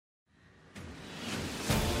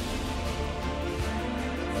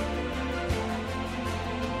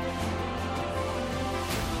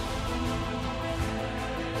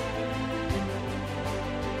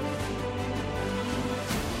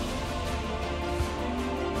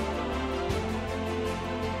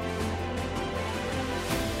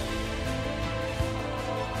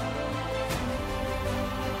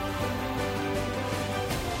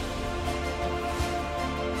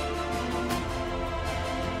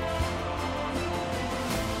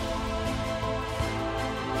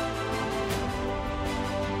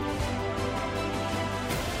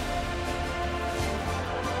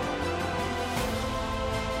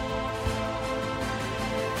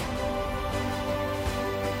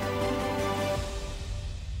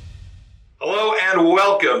and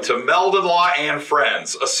welcome to Meldon Law and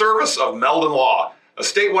Friends, a service of Meldon Law, a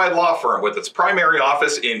statewide law firm with its primary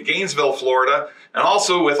office in Gainesville, Florida, and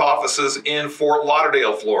also with offices in Fort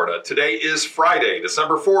Lauderdale, Florida. Today is Friday,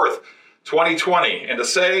 December 4th, 2020, and to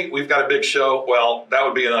say we've got a big show, well, that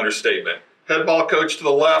would be an understatement. Head ball coach to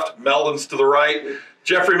the left, Meldon's to the right.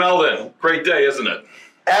 Jeffrey Meldon, great day, isn't it?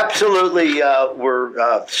 Absolutely.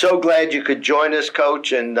 We're so glad you could join us,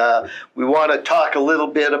 Coach, and we want to talk a little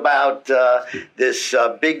bit about this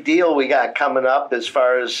big deal we got coming up as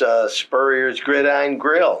far as Spurrier's Gridiron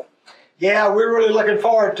Grill. Yeah, we're really looking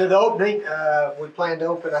forward to the opening. We plan to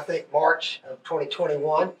open, I think, March of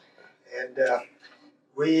 2021, and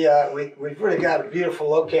we've really got a beautiful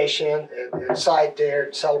location and site there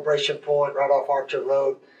at Celebration Point, right off Archer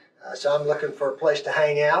Road. So I'm looking for a place to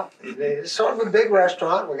hang out. It's sort of a big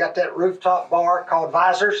restaurant. We got that rooftop bar called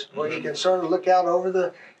Visors, where you can sort of look out over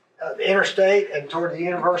the interstate and toward the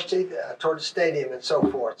university, toward the stadium, and so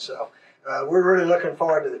forth. So we're really looking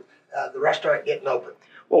forward to the restaurant getting open.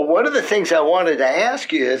 Well, one of the things I wanted to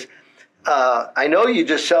ask you is, I know you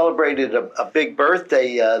just celebrated a big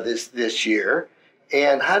birthday this year,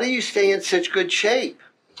 and how do you stay in such good shape?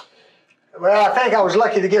 Well, I think I was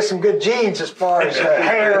lucky to get some good genes as far as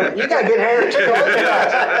hair. You got good hair, too.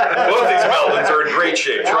 Both these Meldons are in great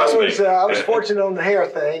shape, trust me. I was fortunate on the hair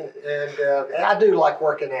thing, and I do like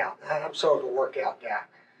working out. I'm sort of a workout guy.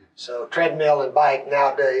 So treadmill and bike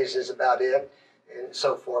nowadays is about it, and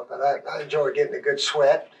so forth. But I enjoy getting a good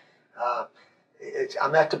sweat.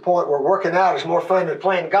 I'm at the point where working out is more fun than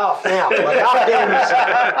playing golf now. My golf game is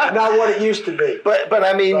not what it used to be. But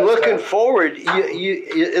I mean, looking forward,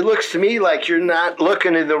 it looks to me like you're not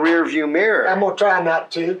looking in the rearview mirror. I'm gonna try not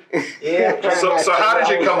to. Yeah. So how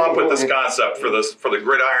did you come up with this concept for the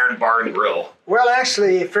Gridiron Bar and Grill? Well,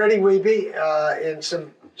 actually, Freddie Wiebe and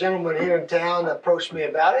some gentlemen here in town approached me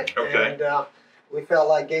about it, okay. And we felt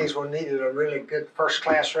like Gainesville needed a really good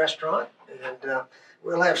first-class restaurant, and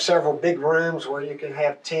we'll have several big rooms where you can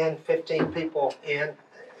have 10, 15 people in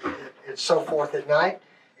and so forth at night,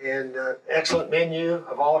 and excellent menu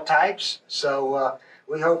of all types. So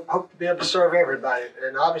we hope to be able to serve everybody,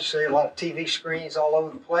 and obviously a lot of TV screens all over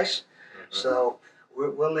the place. Mm-hmm. So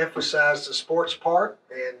we'll emphasize the sports part,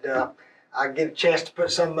 and I get a chance to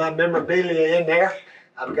put some of my memorabilia in there.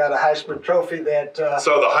 I've got a Heisman Trophy that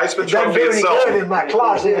so the Heisman Trophy itself good in my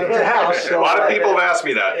closet at the house. So a lot of people have asked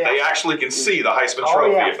me that. Yeah. They actually can see the Heisman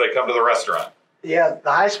Trophy if they come to the restaurant. Yeah,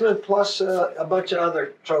 the Heisman plus a bunch of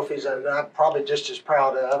other trophies that I'm probably just as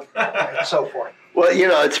proud of, and so forth. Well, you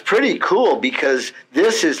know, it's pretty cool because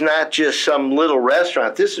this is not just some little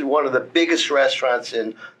restaurant. This is one of the biggest restaurants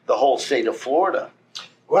in the whole state of Florida.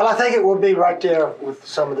 Well, I think it will be right there with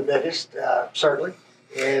some of the biggest, certainly.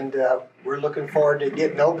 And we're looking forward to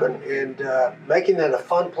getting open and making it a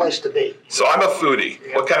fun place to be. So I'm a foodie.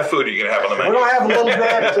 Yeah. What kind of food are you going to have on the menu? We're going to have a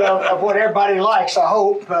little bit of what everybody likes, I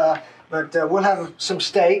hope. But we'll have some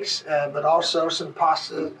steaks, but also some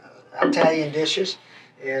pasta, Italian dishes.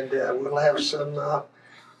 And we'll have some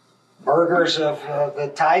burgers of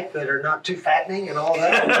the type that are not too fattening and all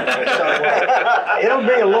that. So it'll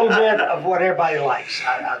be a little bit of what everybody likes.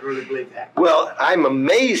 I really believe that. Well, I'm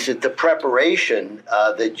amazed at the preparation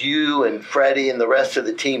that you and Freddie and the rest of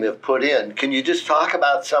the team have put in. Can you just talk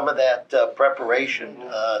about some of that preparation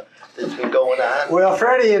that's been going on? Well,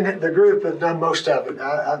 Freddie and the group have done most of it.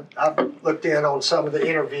 I've looked in on some of the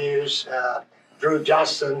interviews. Drew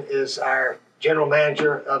Johnson is our general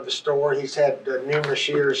manager of the store. He's had numerous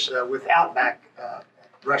years with Outback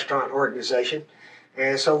Restaurant Organization.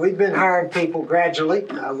 And so we've been hiring people gradually.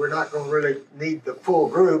 We're not going to really need the full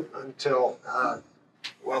group until,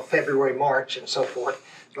 February, March, and so forth.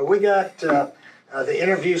 But we got the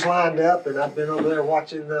interviews lined up, and I've been over there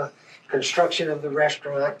watching the construction of the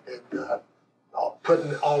restaurant and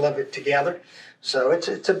putting all of it together. So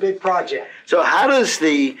it's a big project. So how does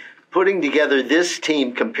the putting together this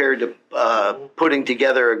team compared to putting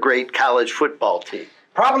together a great college football team?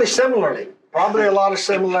 Probably similarly. Probably a lot of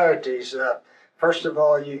similarities. First of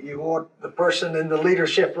all, you want the person in the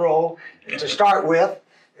leadership role to start with,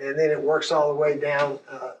 and then it works all the way down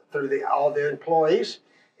through all the employees.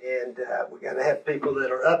 And we got to have people that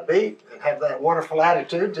are upbeat and have that wonderful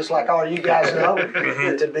attitude, just like all you guys know.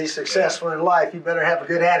 That to be successful in life, you better have a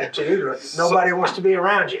good attitude, or nobody wants to be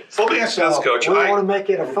around you. So let me ask you this, Coach. We want to make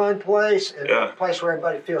it a fun place and a place where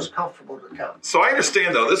everybody feels comfortable to come. So I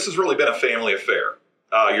understand, though, this has really been a family affair.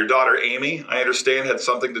 Your daughter, Amy, I understand, had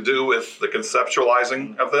something to do with the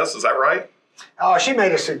conceptualizing of this. Is that right? Oh, she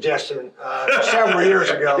made a suggestion several years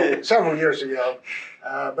ago.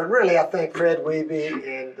 But really, I think Fred Wiebe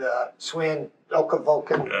and Sven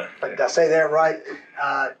Okavolken, did I say that right,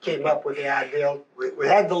 came up with the idea. We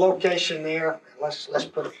had the location there. Let's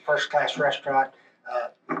put a first-class restaurant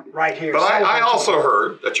right here. But I also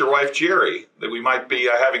heard that your wife, Jerry, that we might be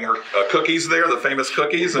having her cookies there, the famous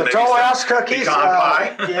cookies. The and Toll House cookies. Pecan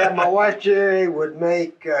pie. Yeah, my wife, Jerry, would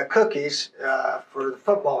make cookies for the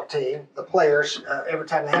football team, the players, every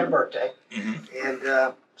time they had a birthday. Mm-hmm.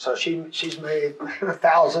 And so she's made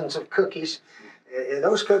thousands of cookies. And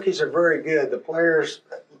those cookies are very good. The players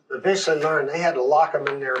eventually learned they had to lock them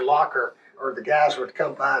in their locker, or the guys would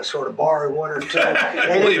come by and sort of borrow one or two.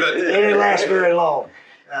 They didn't last very long.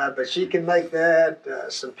 But she can make that,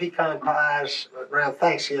 some pecan pies around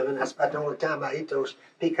Thanksgiving. That's about the only time I eat those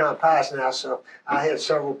pecan pies now. So I had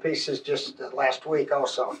several pieces just last week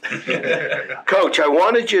also. Coach, I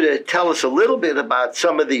wanted you to tell us a little bit about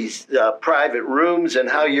some of these private rooms and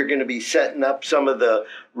how you're going to be setting up some of the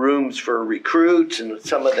rooms for recruits and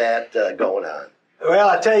some of that going on. Well,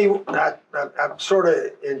 I tell you, I sort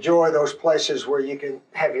of enjoy those places where you can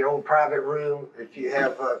have your own private room if you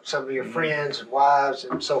have some of your friends and wives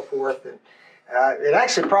and so forth. And it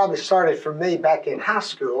actually probably started for me back in high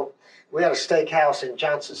school. We had a steakhouse in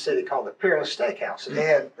Johnson City called the Peerless Steakhouse. And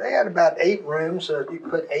they had about 8 rooms, so you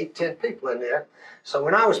could put 8, 10 people in there. So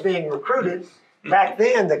when I was being recruited, back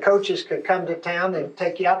then the coaches could come to town and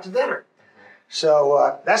take you out to dinner.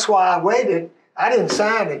 So that's why I waited. I didn't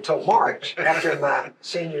sign until March after my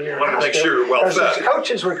senior year. I want to make sure you're well fed. The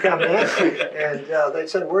coaches would come in and they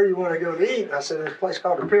said, "Where do you want to go to eat?" And I said, "There's a place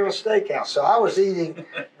called the Peerless Steakhouse." So I was eating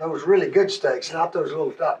those really good steaks, not those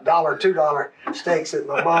little $1, $2 steaks that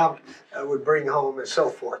my mom would bring home and so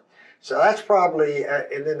forth. So that's probably,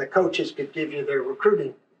 and then the coaches could give you their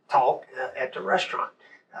recruiting talk at the restaurant.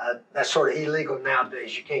 That's sort of illegal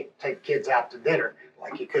nowadays. You can't take kids out to dinner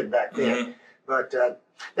like you could back then. Mm-hmm. But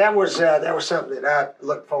that was something that I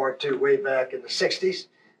looked forward to way back in the '60s,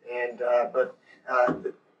 and but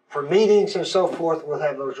for meetings and so forth, we'll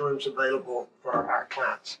have those rooms available for our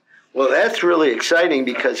clients. Well, that's really exciting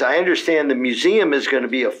because I understand the museum is going to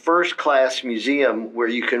be a first-class museum where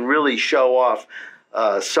you can really show off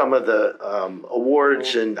some of the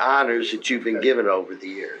awards and honors that you've been given over the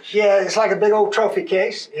years. Yeah, it's like a big old trophy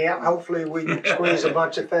case. Yeah, hopefully we can squeeze a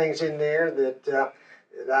bunch of things in there that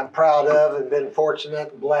I'm proud of and been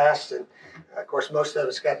fortunate and blessed. And of course, most of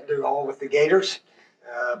it's got to do all with the Gators.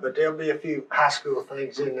 But there'll be a few high school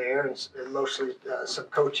things in there and mostly some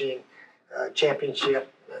coaching,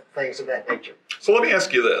 championship, things of that nature. So let me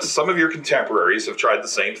ask you this. Some of your contemporaries have tried the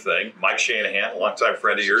same thing. Mike Shanahan, a longtime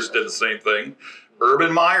friend of yours, did the same thing.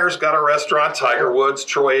 Urban Meyer's got a restaurant, Tiger Woods,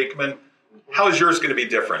 Troy Aikman. How is yours going to be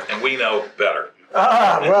different? And we know better.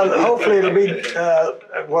 Well, hopefully it'll be.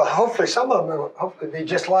 Hopefully some of them will hopefully be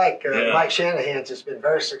just like Mike Shanahan's. Has been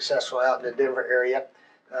very successful out in the Denver area,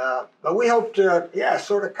 but we hope to,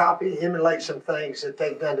 sort of copy, emulate some things that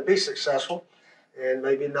they've done to be successful, and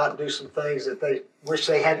maybe not do some things that they wish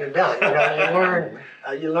they hadn't done. You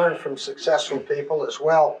know, you learn from successful people as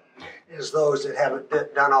well as those that haven't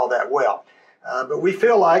done all that well. But we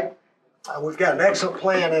feel like we've got an excellent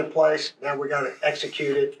plan in place. Now we're going to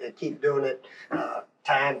execute it and keep doing it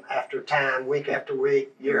time after time, week after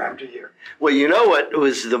week, year after year. Well, you know what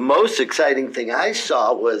was the most exciting thing I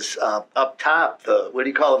saw was up top, what do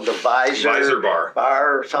you call it, the Visor Bar.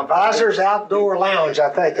 Bar or something? Visor's Outdoor Lounge, I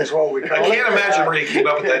think is what we call it. I can't imagine where you came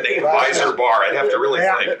up with that name, Visor Bar. I'd have to really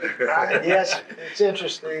think. Yes, it's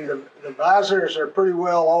interesting. The Visors are pretty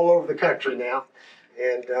well all over the country now.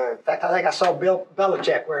 And in fact, I think I saw Bill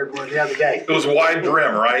Belichick wearing one the other day. It was wide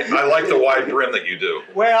brim, right? I like the wide brim that you do.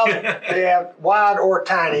 Well, they have wide or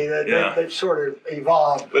tiny. They've sort of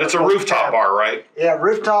evolved. But it's a rooftop bar, right? Yeah,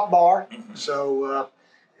 rooftop bar. So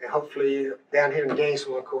hopefully down here in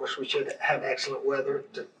Gainesville, of course, we should have excellent weather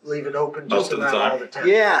to leave it open just about all the time.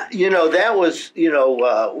 Yeah, that was, we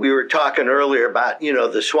were talking earlier about,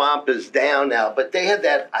 the swamp is down now, but they had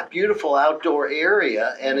that beautiful outdoor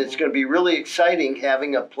area, and it's going to be really exciting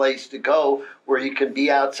having a place to go where you can be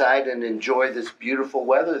outside and enjoy this beautiful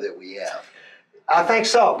weather that we have. I think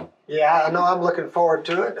so. Yeah, I know I'm looking forward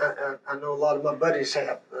to it. I know a lot of my buddies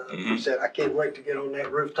have said, I can't wait to get on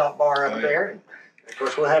that rooftop bar up there. And of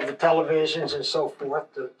course, we'll have the televisions and so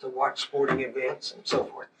forth to watch sporting events and so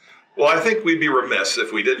forth. Well, I think we'd be remiss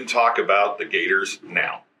if we didn't talk about the Gators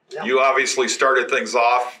now. Yep. You obviously started things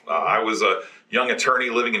off. I was a young attorney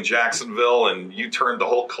living in Jacksonville, and you turned the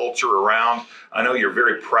whole culture around. I know you're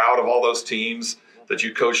very proud of all those teams that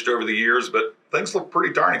you coached over the years, but things look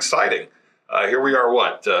pretty darn exciting. Here we are,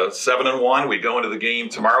 7-1. We go into the game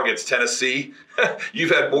tomorrow against Tennessee.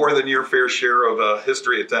 You've had more than your fair share of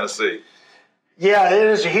history at Tennessee. Yeah, it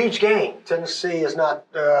is a huge game. Tennessee has not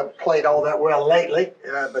played all that well lately,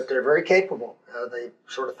 but they're very capable. They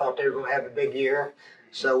sort of thought they were going to have a big year,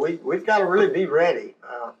 so we've got to really be ready.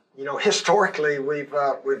 Historically, we've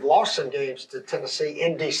lost some games to Tennessee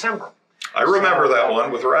in December. I remember that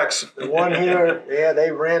one with Rex. The one here,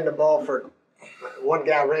 they ran the ball for. One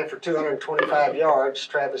guy ran for 225 yards,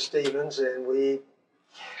 Travis Stevens, and we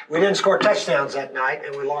didn't score touchdowns that night,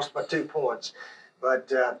 and we lost by 2 points.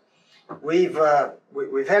 But we've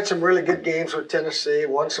had some really good games with Tennessee.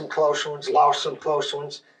 Won some close ones, lost some close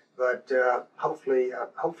ones. But hopefully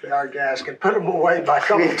our guys can put them away by a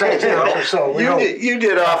couple of touchdowns or so. You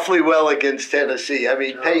did awfully well against Tennessee. I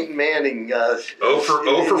mean, Peyton Manning. 0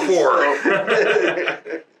 for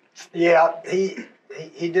 4. Yeah,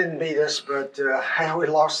 he didn't beat us, but we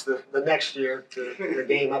lost the next year to the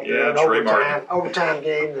game up there, an overtime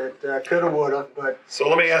game that could have, would have. But so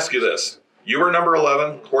let me ask you this: you were number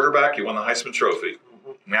 11 quarterback. You won the Heisman Trophy.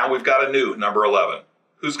 Mm-hmm. Now we've got a new number 11.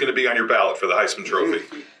 Who's going to be on your ballot for the Heisman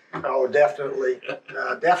Trophy? Oh, definitely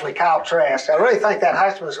Kyle Trask. I really think that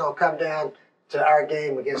Heisman is going to come down to our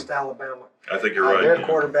game against Alabama. I think you're right. Their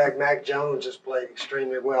quarterback, Mac Jones, has played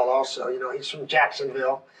extremely well also. He's from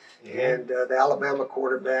Jacksonville, and the Alabama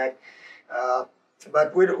quarterback.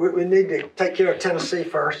 But we need to take care of Tennessee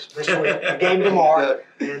first this week, the game tomorrow,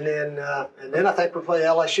 and then I think we'll play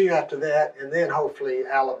LSU after that, and then hopefully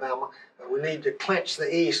Alabama. But we need to clinch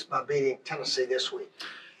the East by beating Tennessee this week.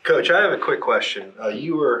 Coach, I have a quick question.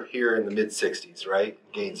 You were here in the mid-'60s, right,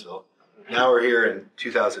 in Gainesville. Now we're here in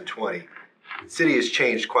 2020. The city has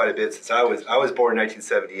changed quite a bit since I was born in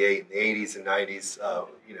 1978. In the 80s and 90s,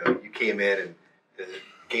 you came in and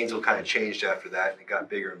Gainesville kind of changed after that, and it got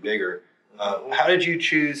bigger and bigger. How did you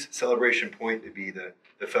choose Celebration Point to be the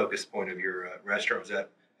focus point of your restaurant? Was that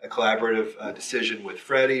a collaborative decision with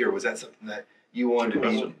Freddie, or was that something that you wanted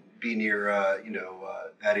to be near,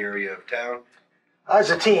 that area of town? It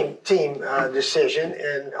was a team decision,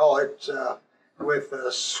 and it's with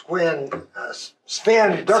Sven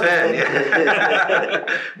Dirkman.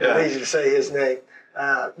 Yeah. Easy to say his name.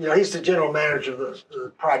 He's the general manager of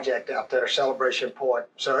the project out there, Celebration Point.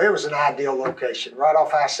 So it was an ideal location, right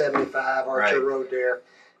off I-75, Archer Road there,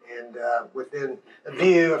 and within a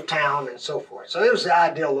view of town and so forth. So it was the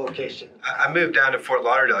ideal location. I moved down to Fort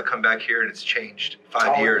Lauderdale. I come back here and it's changed in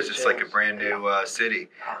 5 years. It's like a brand new city.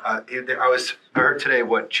 I heard today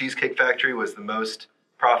Cheesecake Factory was the most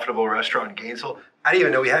profitable restaurant in Gainesville. I didn't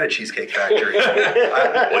even know we had a Cheesecake Factory. You've been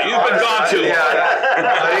gone too long.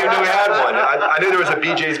 I didn't even know we had one. I knew there was a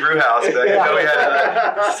BJ's Brew House, but I didn't know we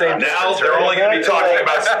had the same. Now they're only going to be talking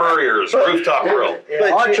about Spurrier's Rooftop Grill.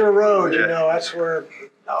 Yeah, Archer Road, that's where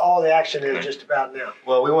all the action is just about now.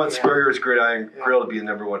 Well, we want Spurrier's Gridiron Grill to be the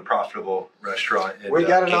number one profitable restaurant in We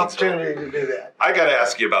got an Gainesville. opportunity to do that. I got to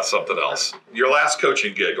ask you about something else. Your last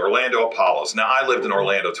coaching gig, Orlando Apollos. Now, I lived in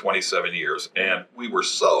Orlando 27 years, and we were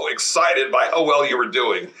so excited by how well you were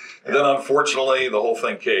doing. And then, unfortunately, the whole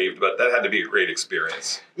thing caved, but that had to be a great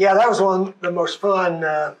experience. Yeah, that was one of the most fun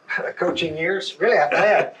coaching years really I've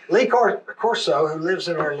had. Lee Corso, who lives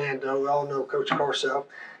in Orlando, we all know Coach Corso.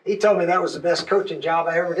 He told me that was the best coaching job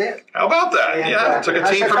I ever did. How about that? And, took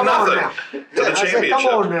a team from nothing to the championship. Come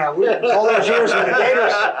on now. All those years with the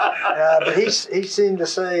Gators. But he seemed to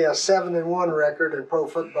say a 7-1 record in pro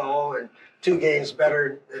football and 2 games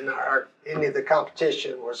better than any of the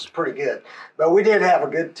competition was pretty good. But we did have a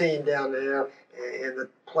good team down there, and the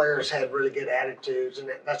players had really good attitudes, and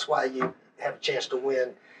that's why you have a chance to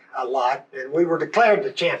win a lot. And we were declared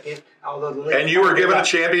the champion, although the league. And you were given a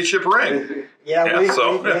championship ring. We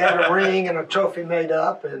had a ring and a trophy made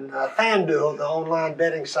up, and FanDuel, the online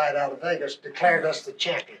betting site out of Vegas, declared us the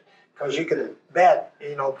champion because you could bet,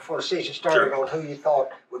 before the season started on who you thought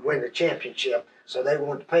would win the championship. So they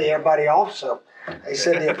wanted to pay everybody off. So they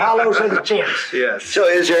said the Apollos are the champs. Yes. So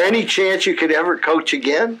is there any chance you could ever coach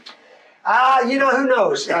again? Who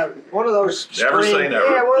knows? One of those Never say never.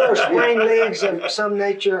 Yeah, one of those spring leagues of some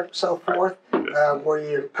nature, so forth, where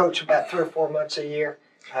you coach about 3 or 4 months a year.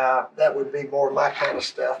 That would be more my kind of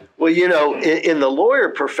stuff. Well, in the lawyer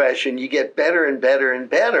profession, you get better and better and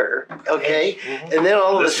better, okay? Mm-hmm. And then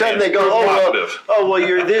all of a sudden they go, well,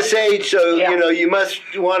 you're this age, so, you must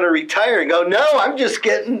want to retire. And go, no, I'm just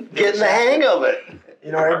getting the hang of it.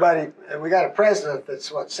 Everybody, we got a president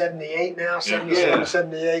that's, 78 now, 77,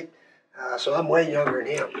 78. So I'm way younger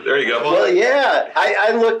than him. There you go. Well, yeah.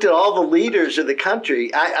 I looked at all the leaders of the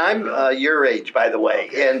country. I'm your age, by the way,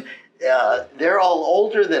 and they're all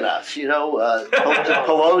older than us.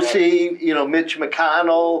 Pelosi, Mitch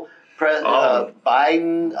McConnell,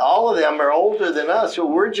 Biden, all of them are older than us, so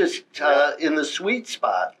we're just in the sweet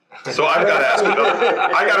spot. So I've got to ask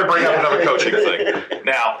I got to bring up another coaching thing.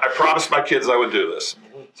 Now, I promised my kids I would do this.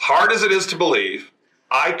 As hard as it is to believe,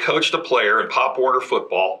 I coached a player in Pop Warner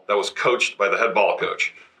football that was coached by the head ball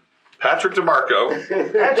coach. Patrick DeMarco.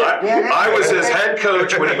 I was his head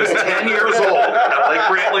coach when he was 10 years old at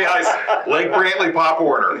Lake Brantley Pop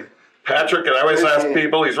Warner. Patrick, and I always ask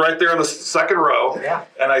people, he's right there in the second row,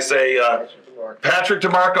 and I say, Patrick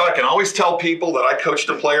DeMarco, I can always tell people that I coached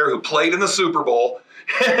a player who played in the Super Bowl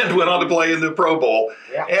and went on to play in the Pro Bowl.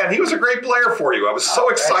 And he was a great player for you. I was so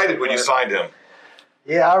excited when you signed him.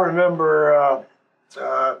 Yeah, I remember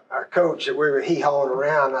our coach that we were hee-hawing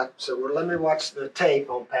around. I said, well, let me watch the tape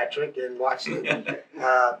on Patrick and watch it.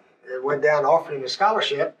 It went down, offered him a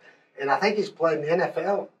scholarship, and I think he's played in the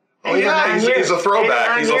NFL. Oh, yeah, he's a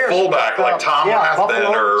throwback. He's a fullback like Tom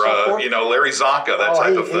Latham or Larry Zonka, that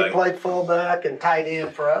type of thing. He played fullback and tight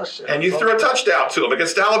end for us. And you threw a touchdown to him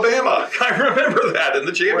against Alabama. I remember that in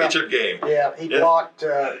the championship game. Yeah, he blocked,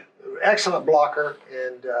 excellent blocker,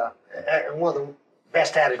 and one of the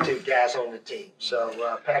best attitude guys on the team.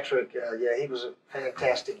 So Patrick, he was a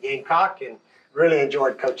fantastic Gamecock and really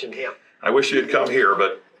enjoyed coaching him. I wish you'd come here,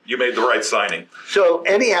 but you made the right signing. So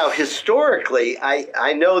anyhow, historically,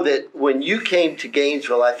 I know that when you came to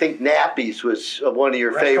Gainesville, I think Nappy's was one of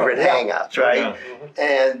your favorite hangouts, right?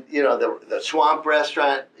 And the Swamp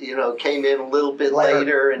Restaurant, came in a little bit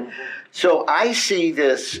later, and so I see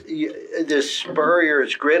this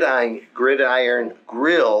Spurrier's Gridiron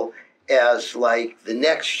Grill as like the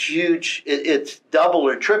next huge. It's double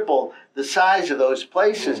or triple the size of those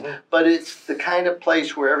places, but it's the kind of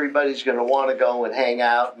place where everybody's going to want to go and hang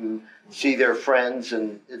out and see their friends,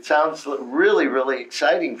 and it sounds really, really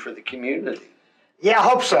exciting for the community. Yeah, I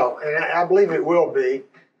hope so, and I believe it will be.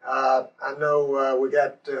 I know we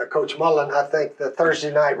got Coach Mullen. I think the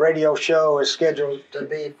Thursday night radio show is scheduled to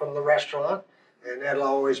be from the restaurant, and that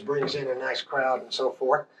always brings in a nice crowd and so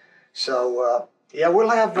forth. So we'll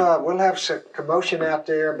have some commotion out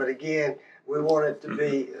there, but again, we want it to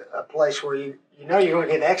be a place where you're going to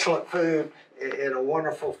get excellent food in a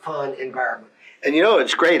wonderful, fun environment. And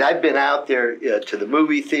it's great. I've been out there to the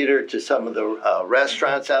movie theater, to some of the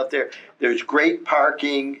restaurants out there. There's great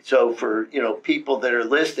parking. So for people that are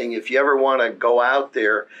listening, if you ever want to go out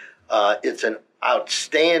there, it's an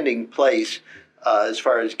outstanding place as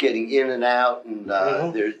far as getting in and out. And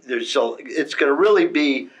it's going to really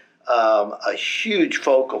be a huge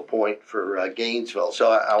focal point for Gainesville.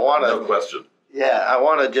 So I want to. No question. Yeah, I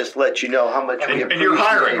want to just let you know how much we appreciate. And you're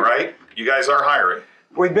hiring, right? You guys are hiring.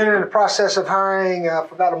 We've been in the process of hiring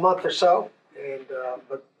for about a month or so, and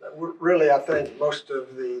but really, I think most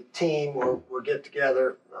of the team will get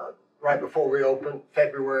together right before we open,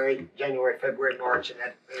 January, February, March in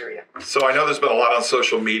that area. So I know there's been a lot on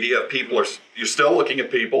social media. You're still looking at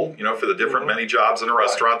people, for the different many jobs in a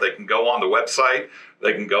restaurant. They can go on the website.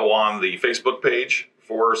 They can go on the Facebook page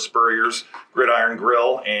for Spurrier's Gridiron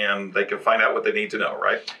Grill, and they can find out what they need to know,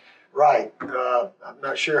 right? Right. I'm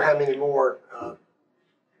not sure how many more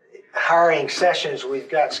hiring sessions we've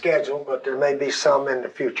got scheduled, but there may be some in the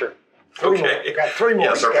future. Okay. We've got 3 more.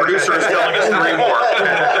 Yes, our producer is telling us 3 more.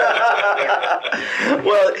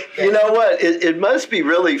 Well, you know what? It must be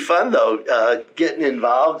really fun, though, getting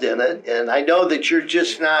involved in it. And I know that you're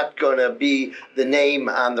just not going to be the name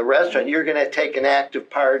on the restaurant. You're going to take an active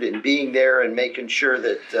part in being there and making sure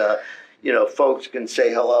that folks can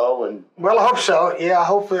say hello. And well, I hope so. Yeah,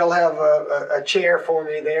 hopefully I'll have a chair for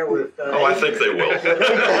me there with. I think they will.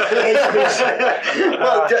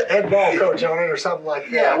 Head ball coach on it or something like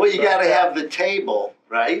that. Yeah, well, you got to have the table,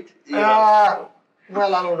 right?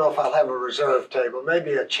 Well, I don't know if I'll have a reserve table.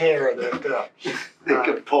 Maybe a chair that they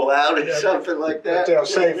could pull out or something like that. That they'll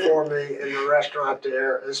save for me in the restaurant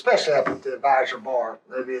there, especially up at the Advisor Bar.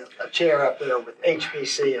 Maybe a chair up there with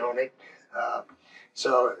HBC on it.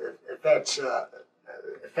 So if that's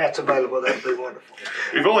available, that'd be wonderful.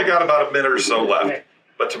 We've only got about a minute or so left,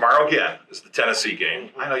 but tomorrow again is the Tennessee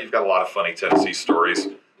game. I know you've got a lot of funny Tennessee stories.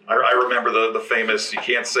 I remember the famous, you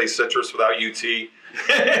can't say citrus without UT.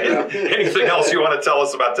 Anything else you want to tell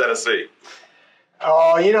us about Tennessee?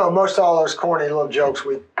 Oh, most all those corny little jokes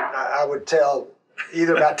I would tell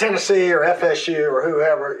either about Tennessee or FSU or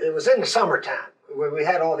whoever. It was in the summertime when we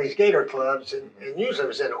had all these Gator clubs, and usually it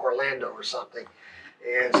was in Orlando or something.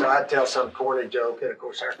 And so I'd tell some corny joke, and of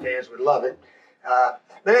course our fans would love it. But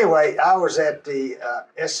anyway, I was at the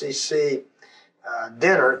SEC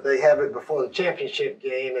dinner. They have it before the championship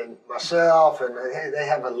game, and myself, and they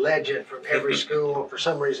have a legend from every school. For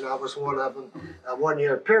some reason, I was one of them. One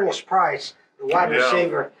year, Peerless Price, the wide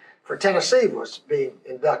receiver for Tennessee was being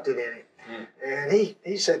inducted in it. And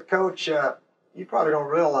he said, Coach, you probably don't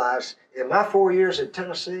realize, in my 4 years at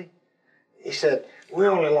Tennessee, he said, we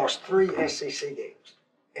only lost 3 SEC games.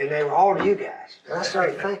 And they were all to you guys. And I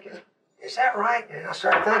started thinking, is that right? And I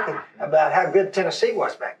started thinking about how good Tennessee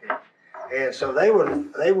was back then. And so they would have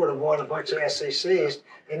won a bunch of SECs,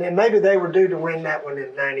 and then maybe they were due to win that one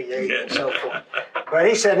in '98 and so forth. But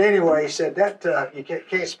he said anyway, he said that you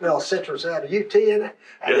can't spell citrus out of UT in it.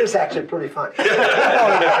 That is actually pretty funny. So,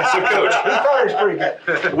 Coach, he thought it was pretty good.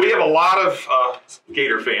 we have a lot of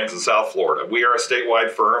Gator fans in South Florida. We are a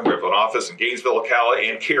statewide firm. We have an office in Gainesville, Ocala,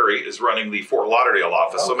 and Cary is running the Fort Lauderdale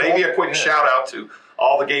office. So maybe a quick shout out to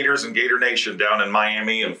all the Gators and Gator Nation down in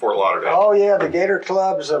Miami and Fort Lauderdale. Oh, yeah, the Gator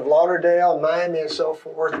clubs of Lauderdale, Miami, and so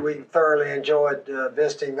forth. We thoroughly enjoyed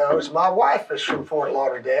visiting those. My wife is from Fort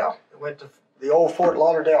Lauderdale. Went to the old Fort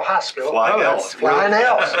Lauderdale High School. Flying Elks. Flying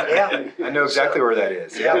Elks, yeah. I know exactly where that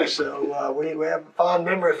is. Yeah, so we have a fond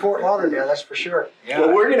memory of Fort Lauderdale, that's for sure. Yeah.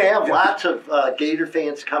 Well, we're going to have lots of Gator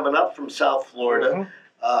fans coming up from South Florida.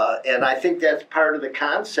 And I think that's part of the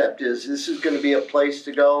concept is this is going to be a place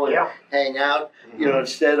to go and hang out. You know,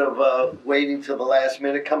 instead of waiting till the last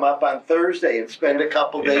minute, come up on Thursday and spend a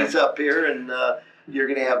couple days up here. And you're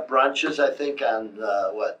going to have brunches, I think, on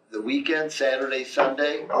the weekend, Saturday,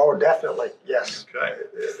 Sunday. Oh, definitely, yes. Okay.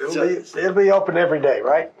 It'll be open every day,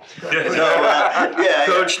 right? Coach, no. Yeah,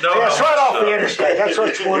 it's right off the interstate. That's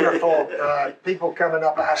what's wonderful. People coming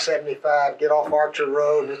up I-75, get off Archer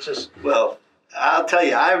Road. It's just Well, I'll tell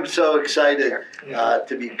you, I'm so excited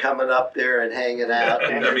to be coming up there and hanging out.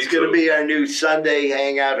 And Yeah, me it's going to too. be our new Sunday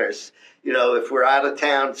hangout, or if we're out of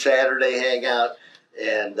town, Saturday hangout.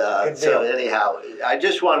 And so anyhow, I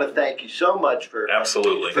just want to thank you so much for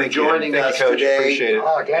Absolutely. Thank you. joining Thank us you, Coach. today. Appreciate it.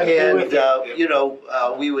 glad to be And with you.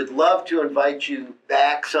 we would love to invite you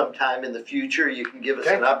back sometime in the future. You can give us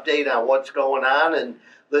an update on what's going on, and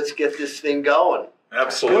let's get this thing going.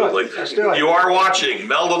 Absolutely. Let's do it. You are watching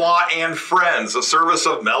Meldon Law and Friends, a service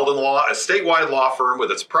of Meldon Law, a statewide law firm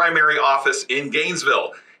with its primary office in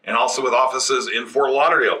Gainesville and also with offices in Fort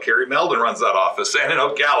Lauderdale. Carrie Meldon runs that office, and in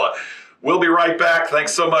Ocala. We'll be right back.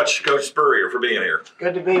 Thanks so much, Coach Spurrier, for being here.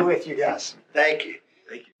 Good to be with you guys. Thank you.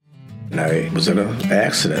 And I was in an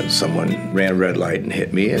accident. Someone ran a red light and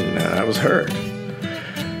hit me, and I was hurt.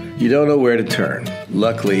 You don't know where to turn.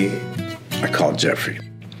 Luckily, I called Jeffrey.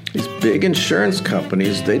 These big insurance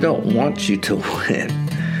companies, they don't want you to win.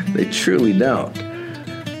 They truly don't.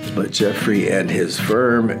 But Jeffrey and his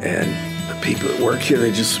firm and the people that work here,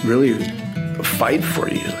 they just really fight for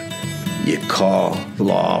you. You call the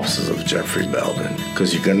law offices of Jeffrey Meldon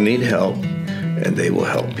because you're going to need help, and they will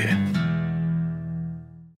help you.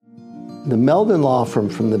 The Meldon Law Firm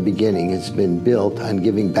from the beginning has been built on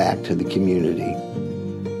giving back to the community.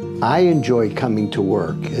 I enjoy coming to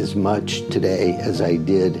work as much today as I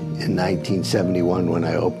did in 1971 when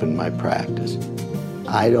I opened my practice.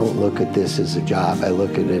 I don't look at this as a job. I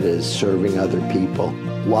look at it as serving other people.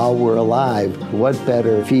 While we're alive, what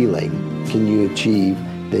better feeling can you achieve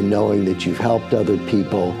than knowing that you've helped other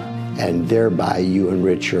people and thereby you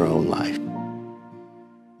enrich your own life?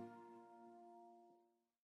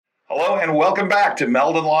 Hello and welcome back to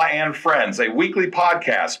Meldon Law and Friends, a weekly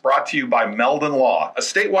podcast brought to you by Meldon Law, a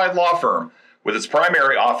statewide law firm with its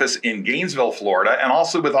primary office in Gainesville, Florida, and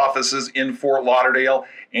also with offices in Fort Lauderdale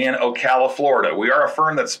and Ocala, Florida. We are a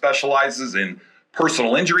firm that specializes in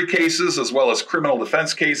personal injury cases as well as criminal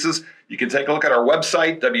defense cases. You can take a look at our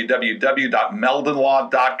website,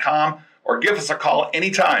 www.meldonlaw.com, or give us a call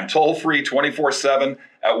anytime, toll-free 24/7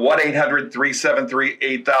 at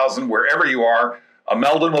 1-800-373-8000, wherever you are.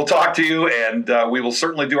 Meldon will talk to you, and we will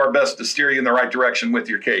certainly do our best to steer you in the right direction with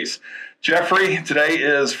your case. Jeffrey, today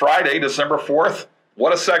is Friday, December 4th.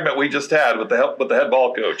 What a segment we just had with the head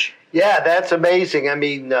ball coach. Yeah, that's amazing. I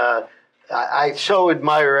mean, I so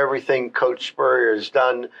admire everything Coach Spurrier has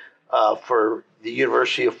done for the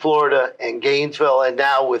University of Florida and Gainesville, and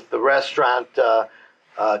now with the restaurant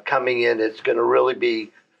coming in, it's going to really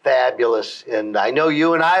be fabulous. And I know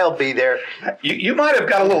you and I will be there. You might have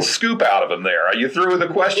got a little scoop out of him there. You threw the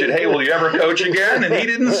question, hey, will you ever coach again? And he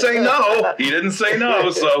didn't say no. He didn't say no,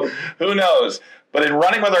 so who knows? But in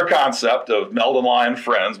running with our concept of Meldon Law and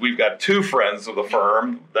Friends, we've got two friends of the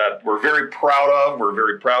firm that we're very proud of. We're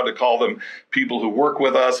very proud to call them people who work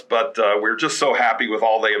with us, but we're just so happy with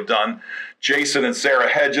all they have done. Jason and Sarah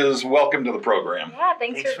Hedges, welcome to the program. Yeah,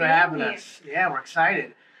 thanks for having us. Yeah, we're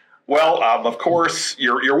excited. Well, of course,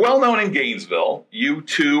 you're well known in Gainesville. You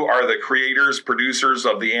two are the creators, producers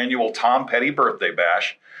of the annual Tom Petty Birthday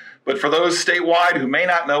Bash. But for those statewide who may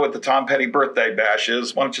not know what the Tom Petty Birthday Bash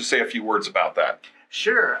is, why don't you say a few words about that?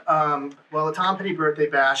 Sure. Well, the Tom Petty Birthday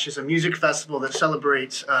Bash is a music festival that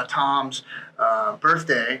celebrates Tom's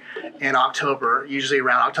birthday in October, usually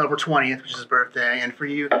around October 20th, which is his birthday. And for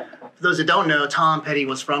those that don't know, Tom Petty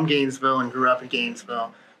was from Gainesville and grew up in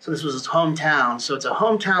Gainesville. So this was his hometown. So it's a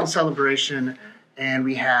hometown celebration, and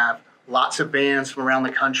we have lots of bands from around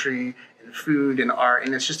the country and food and art,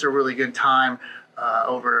 and it's just a really good time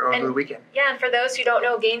over the weekend. Yeah, and for those who don't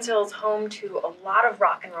know, Gainesville is home to a lot of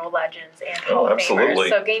rock and roll legends and Hall of absolutely. Famers.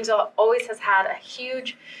 So Gainesville always has had a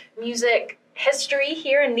huge music history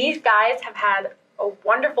here, and these guys have had a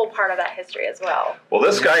wonderful part of that history as well. Well,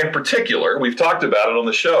 this guy in particular, we've talked about it on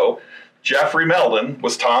the show, Jeffrey Meldon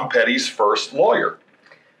was Tom Petty's first lawyer.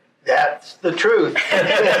 That's the truth.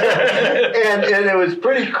 and it was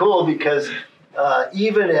pretty cool because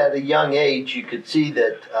even at a young age, you could see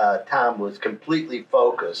that Tom was completely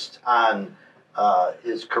focused on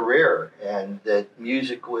his career and that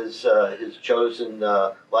music was his chosen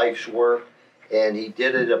life's work, and he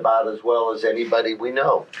did it about as well as anybody we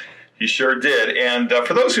know. He sure did. And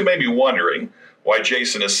for those who may be wondering why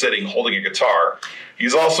Jason is sitting holding a guitar,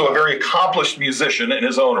 he's also a very accomplished musician in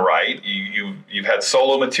his own right. You've had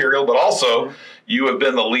solo material, but also you have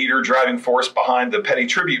been the leader, driving force behind the Petty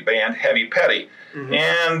tribute band, Heavy Petty. Mm-hmm.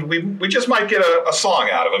 And we just might get a song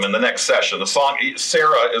out of him in the next session. The song,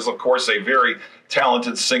 Sarah is, of course, a very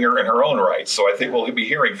talented singer in her own right, so I think we'll be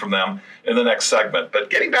hearing from them in the next segment. But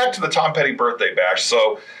getting back to the Tom Petty Birthday Bash,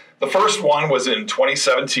 so the first one was in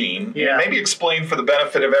 2017. Yeah. Maybe explain for the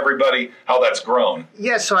benefit of everybody how that's grown.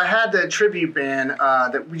 Yeah, so I had the tribute band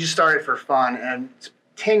that we just started for fun, and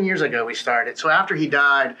 10 years ago we started. So after he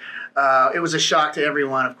died, it was a shock to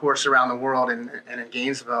everyone, of course, around the world and in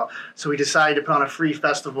Gainesville. So we decided to put on a free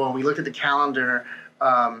festival, and we looked at the calendar,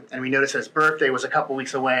 and we noticed that his birthday was a couple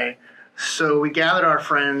weeks away. So we gathered our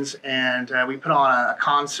friends, and we put on a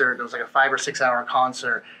concert. It was like a 5 or 6 hour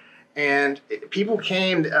concert. And people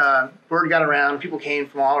came, word got around, people came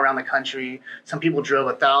from all around the country. Some people drove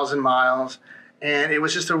 1,000 miles. And it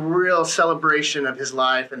was just a real celebration of his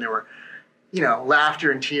life. And there were,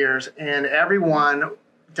 laughter and tears. And everyone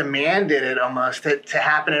demanded it almost to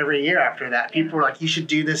happen every year after that. People were like, you should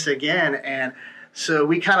do this again. And so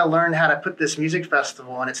we kind of learned how to put this music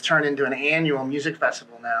festival, and it's turned into an annual music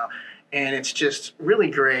festival now. And it's just really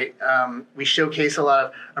great. We showcase a lot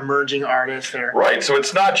of emerging artists there. Right, so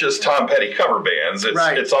it's not just Tom Petty cover bands.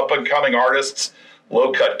 It's up-and-coming artists,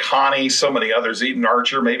 Low Cut Connie, so many others, Eden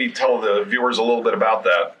Archer. Maybe tell the viewers a little bit about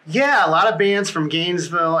that. Yeah, a lot of bands from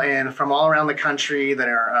Gainesville and from all around the country that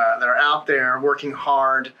are out there working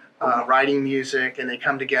hard, writing music, and they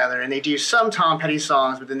come together. And they do some Tom Petty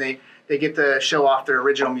songs, but then they get to show off their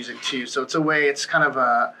original music too. So it's kind of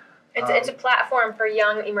a... It's a platform for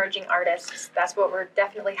young emerging artists. That's what we're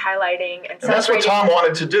definitely highlighting and that's what Tom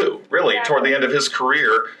wanted to do, really, exactly. Toward the end of his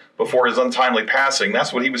career, before his untimely passing.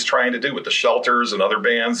 That's what he was trying to do with the Shelters and other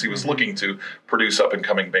bands. He was looking to produce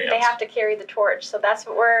up-and-coming bands. They have to carry the torch. So that's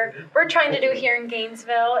what we're trying to do here in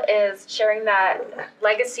Gainesville, is sharing that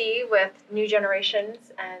legacy with new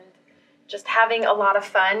generations and just having a lot of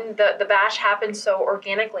fun. The bash happened so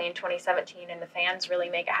organically in 2017, and the fans really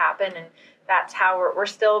make it happen, and that's how we're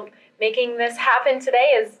still making this happen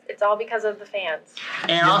today. It's all because of the fans.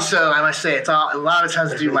 And also, I must say, a lot of it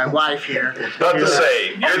has to do with my wife here. Not to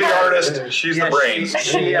say, you're the artist, she's the brains.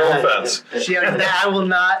 No offense. I will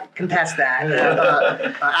not contest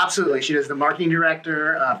that. Absolutely, she is the marketing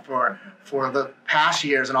director for the past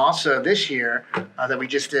years, and also this year that we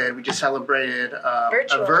just did. We just celebrated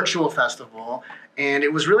a virtual festival, and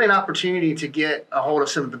it was really an opportunity to get a hold of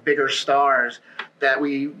some of the bigger stars that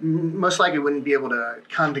we most likely wouldn't be able to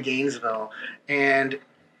come to Gainesville, and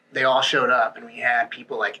they all showed up, and we had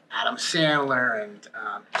people like Adam Sandler and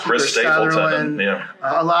Chris Stapleton,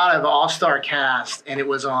 a lot of all-star cast, and it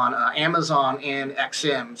was on Amazon and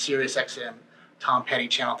XM, Sirius XM, Tom Petty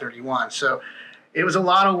Channel 31. So it was a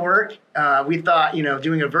lot of work. We thought,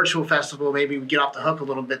 doing a virtual festival, maybe we'd get off the hook a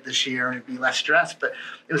little bit this year and it'd be less stress, but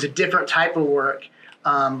it was a different type of work.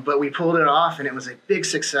 But we pulled it off, and it was a big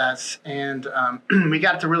success. And we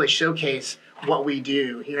got to really showcase what we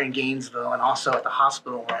do here in Gainesville and also at the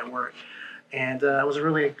hospital where I work. And it was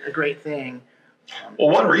really a great thing. Well,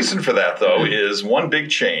 one reason for that, though, is one big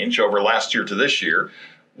change over last year to this year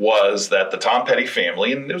was that the Tom Petty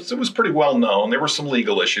family, and it was pretty well known, there were some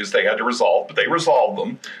legal issues they had to resolve, but they resolved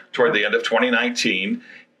them toward the end of 2019.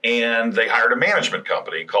 And they hired a management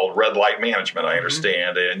company called Red Light Management, I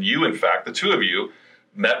understand. And you, in fact, the two of you,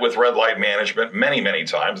 met with Red Light Management many, many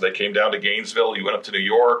times. They came down to Gainesville. You went up to New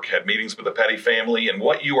York, had meetings with the Petty family. And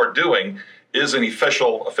what you are doing is an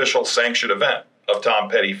official sanctioned event of Tom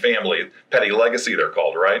Petty family, Petty Legacy they're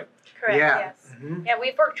called, right? Correct, Yeah. yes. Yeah,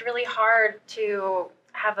 we've worked really hard to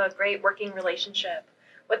have a great working relationship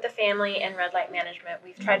with the family and Red Light Management.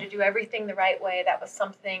 We've tried to do everything the right way. That was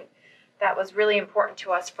something that was really important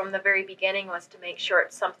to us from the very beginning, was to make sure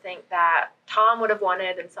it's something that Tom would have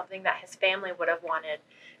wanted and something that his family would have wanted.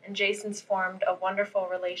 And Jason's formed a wonderful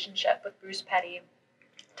relationship with Bruce Petty,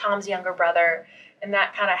 Tom's younger brother, and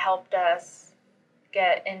that kind of helped us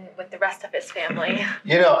get in with the rest of his family.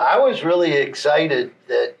 I was really excited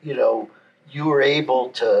that, you were able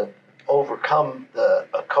to overcome the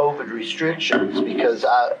COVID restrictions, because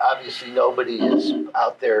obviously nobody is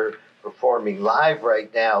out there performing live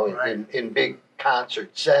right now in big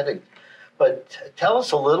concert settings. But tell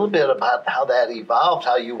us a little bit about how that evolved,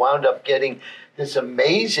 how you wound up getting this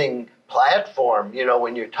amazing platform,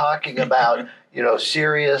 when you're talking about,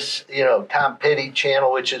 Sirius, Tom Petty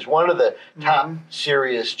channel, which is one of the top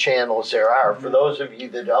Sirius channels there are. For those of you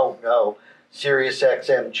that don't know, Sirius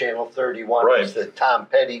XM channel 31 is the Tom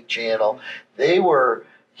Petty channel. They were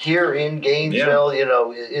here in Gainesville.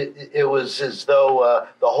 It was as though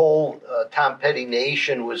the whole Tom Petty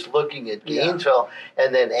nation was looking at Gainesville,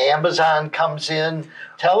 and then Amazon comes in.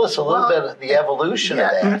 Tell us a little bit of the evolution of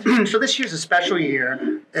that. So this year's a special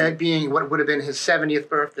year, being what would have been his 70th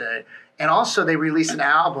birthday. And also they released an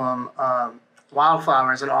album,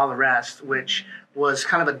 Wildflowers and All the Rest, which was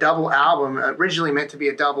kind of a double album, originally meant to be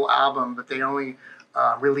a double album, but they only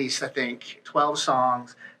released, I think, 12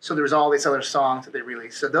 songs. So there was all these other songs that they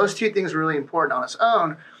released. So those two things were really important on its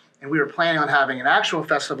own. And we were planning on having an actual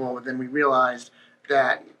festival, but then we realized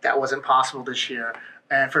that that wasn't possible this year.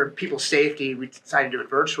 And for people's safety, we decided to do it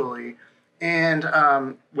virtually. And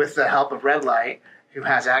with the help of Red Light, who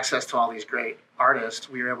has access to all these great artists,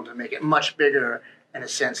 we were able to make it much bigger, in a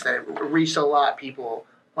sense that it reached a lot of people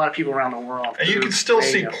around the world. And you can still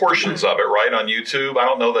see portions of it, right, on YouTube. I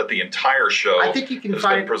don't know that the entire show I think you can has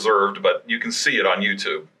find been preserved, but you can see it on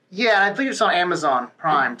YouTube. Yeah, I believe it's on Amazon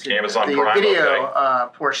Prime too. Amazon the Prime, video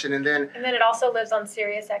portion, and then it also lives on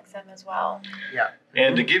Sirius XM as well. Yeah.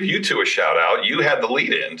 And to give you two a shout out, you had the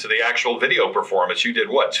lead in to the actual video performance. You did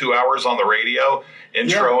 2 hours on the radio,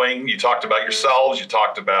 introing. You talked about yourselves. You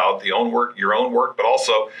talked about your own work, but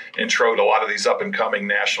also introed a lot of these up and coming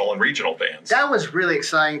national and regional bands. That was really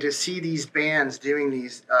exciting to see these bands doing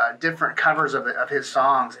these different covers of his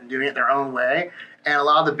songs and doing it their own way. And a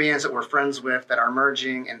lot of the bands that we're friends with that are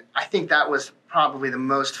merging, and I think that was probably the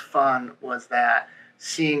most fun, was that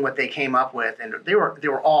seeing what they came up with, and they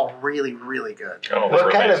were all really, really good.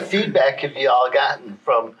 What kind of feedback have you all gotten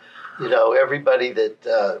from, everybody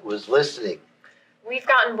that was listening? We've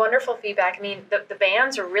gotten wonderful feedback. I mean, the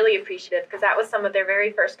bands are really appreciative, because that was some of their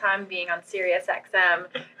very first time being on Sirius XM.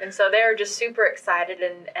 And so they're just super excited,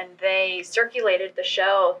 and they circulated the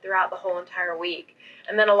show throughout the whole entire week.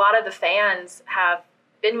 And then a lot of the fans have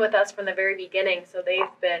been with us from the very beginning, so they've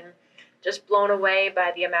been just blown away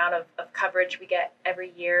by the amount of coverage we get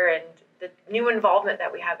every year, and the new involvement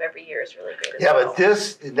that we have every year is really great as well.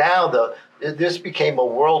 But this became a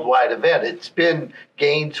worldwide event. It's been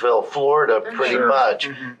Gainesville, Florida, pretty much.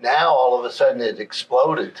 Now all of a sudden it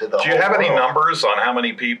exploded to the whole Do you have any world. numbers on how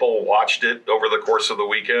many people watched it over the course of the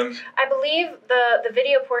weekend? I believe the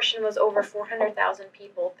video portion was over 400,000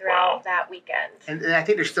 people throughout that weekend. And I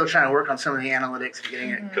think they're still trying to work on some of the analytics and getting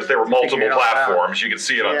it. Because there were multiple platforms. You can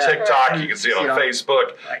see it on TikTok, you can see it on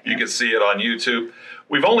Facebook, you can see it on YouTube.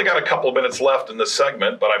 We've only got a couple of minutes left in this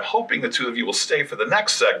segment, but I'm hoping the two of you will stay for the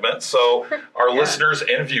next segment. So our listeners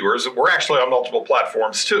and viewers, we're actually on multiple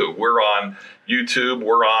platforms too. We're on YouTube,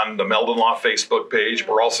 we're on the Meldon Law Facebook page,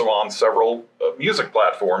 we're also on several music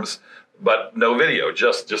platforms, but no video,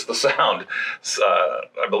 just the sound.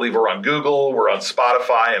 I believe we're on Google, we're on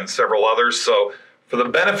Spotify, and several others. So for the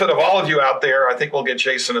benefit of all of you out there, I think we'll get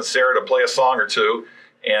Jason and Sarah to play a song or two,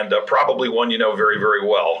 and probably one you know very, very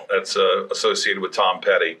well that's associated with Tom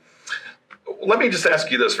Petty. Let me just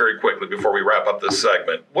ask you this very quickly before we wrap up this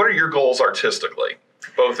segment. What are your goals artistically,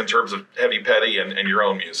 both in terms of Heavy Petty and your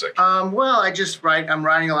own music? Well, I'm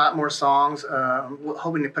writing a lot more songs. I'm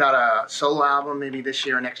hoping to put out a solo album maybe this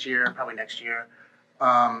year or next year, probably next year.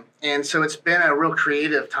 And so it's been a real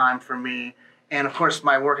creative time for me. And of course,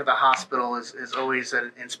 my work at the hospital is always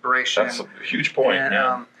an inspiration. That's a huge point,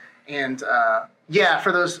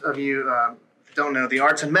 for those of you who don't know, the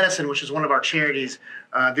Arts and Medicine, which is one of our charities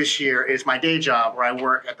this year, is my day job, where I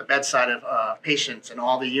work at the bedside of patients in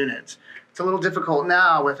all the units. It's a little difficult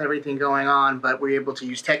now with everything going on, but we're able to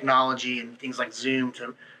use technology and things like Zoom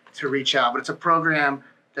to reach out. But it's a program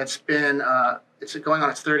that's been it's going on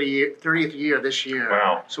its 30th year this year.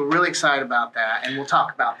 Wow. So we're really excited about that, and we'll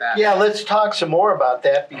talk about that. Yeah, let's talk some more about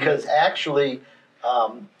that, because actually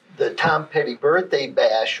the Tom Petty Birthday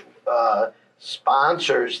Bash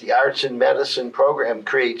sponsors the Arts and Medicine program,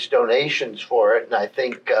 creates donations for it, and I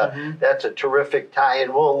think that's a terrific tie.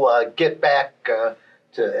 And we'll get back to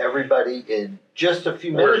everybody in just a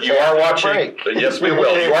few minutes. You are watching. Break. Yes, we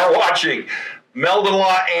will. You are watching Meldon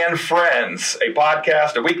Law and Friends, a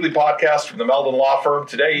weekly podcast from the Meldon Law Firm.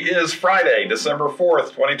 Today is Friday, December 4th,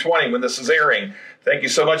 2020, when this is airing. Thank you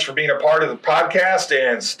so much for being a part of the podcast,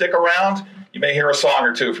 and stick around. You may hear a song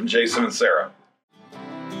or two from Jason and Sarah.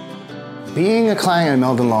 Being a client of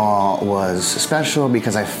Meldon Law was special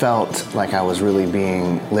because I felt like I was really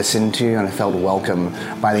being listened to and I felt welcome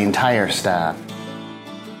by the entire staff.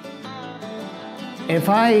 If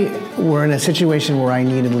I were in a situation where I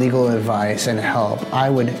needed legal advice and help, I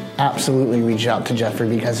would absolutely reach out to Jeffrey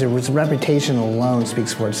because his reputation alone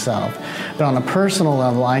speaks for itself. But on a personal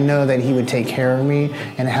level, I know that he would take care of me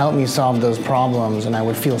and help me solve those problems, and I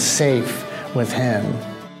would feel safe with him.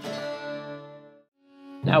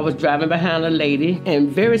 I was driving behind a lady,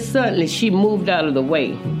 and very suddenly she moved out of the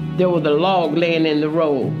way. There was a log laying in the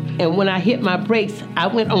road, and when I hit my brakes, I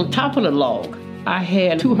went on top of the log. I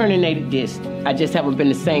had 2 herniated discs. I just haven't been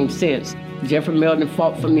the same since. Jeffrey Meldon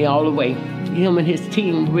fought for me all the way. Him and his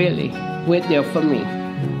team really went there for me.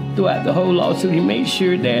 Throughout the whole lawsuit, he made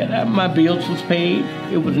sure that my bills was paid.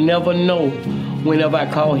 It was never no whenever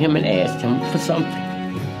I called him and asked him for something.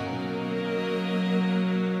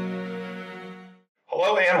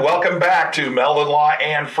 Hello and welcome back to Meldon Law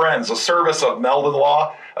and Friends, a service of Meldon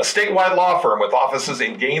Law, a statewide law firm with offices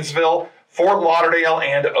in Gainesville, Fort Lauderdale,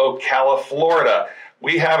 and Ocala, Florida.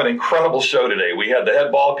 We have an incredible show today. We had the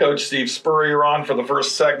head ball coach, Steve Spurrier, on for the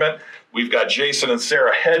first segment. We've got Jason and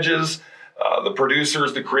Sarah Hedges, the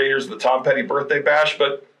producers, the creators of the Tom Petty Birthday Bash,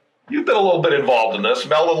 but you've been a little bit involved in this.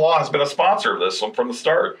 Meldon Law has been a sponsor of this one from the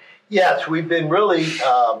start. Yes, we've been really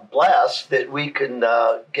blessed that we can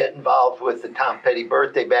get involved with the Tom Petty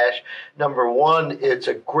Birthday Bash. Number one, it's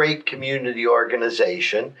a great community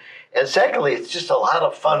organization. And secondly, it's just a lot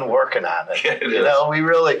of fun working on it. It you know,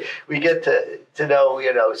 we get to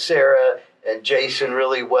know, Sarah and Jason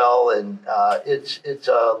really well. And it's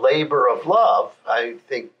a labor of love, I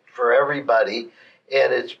think, for everybody.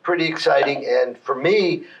 And it's pretty exciting. And for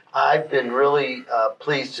me, I've been really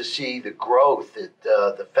pleased to see the growth that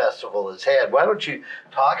the festival has had. Why don't you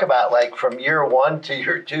talk about, like, from year 1 to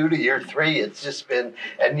year 2 to year 3? It's just been,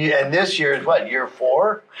 and this year is what, year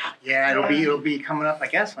 4? Yeah, it'll be coming up, I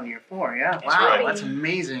guess, on year 4. Yeah, That's wow, right. That's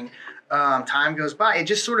amazing. Time goes by. It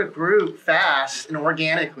just sort of grew fast and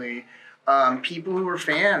organically. People who were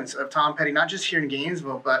fans of Tom Petty, not just here in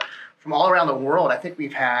Gainesville, but from all around the world. I think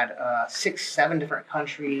we've had 6-7 different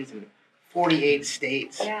countries and 48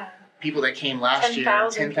 states. Yeah. People that came last year,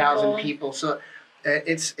 10,000 people. So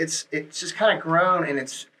it's just kind of grown, and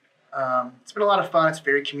it's been a lot of fun. It's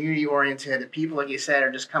very community oriented. The people, like you said,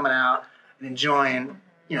 are just coming out and enjoying,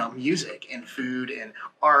 music and food and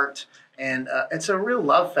art, and it's a real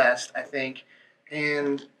love fest, I think.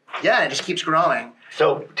 And yeah, it just keeps growing.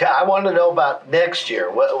 So I want to know about next year.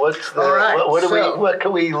 What's the All right, what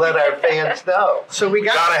can we let our fans know? So we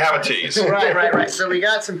Gotta have a tease. Right. So we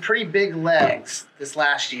got some pretty big legs this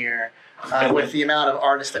last year with the amount of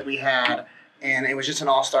artists that we had, and it was just an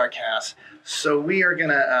all-star cast. So we're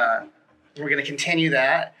gonna continue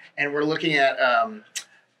that, and we're looking at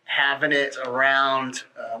having it around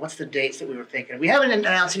what's the dates that we were thinking? We haven't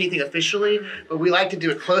announced anything officially, but we like to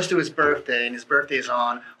do it close to his birthday, and his birthday is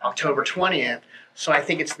on October 20th. So I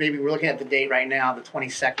think we're looking at the date right now, the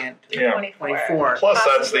 22nd to Yeah. 24th. Plus,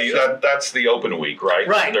 that's the open week, right?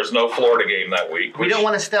 Right. There's no Florida game that week. We don't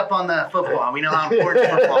want to step on the football. We know how important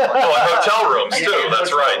football is. Oh, and hotel rooms too. Yeah, That's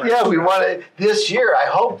hotel right. rooms. Yeah, we want to this year. I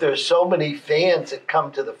hope there's so many fans that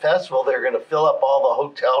come to the festival. They're going to fill up all the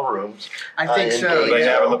hotel rooms. I think in so, Gainesville. They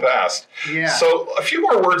have in the past. Yeah. So a few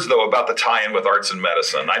more words though about the tie-in with Arts and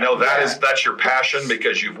Medicine. I know that's your passion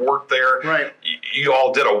because you've worked there. Right. You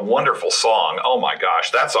all did a wonderful song. Oh my gosh,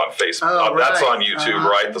 that's on Facebook. Oh, That's right. on YouTube,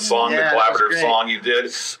 right? The song, the Yeah, that was collaborative great. song you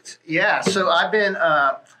did. Yeah, so I've been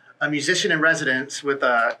a musician in residence with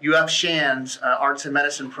UF Shands Arts and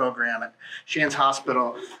Medicine program at Shands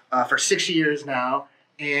Hospital for 6 years now,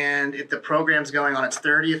 and the program's going on its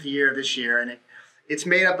 30th year this year, and it's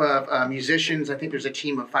made up of musicians. I think there's a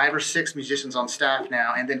team of 5 or 6 musicians on staff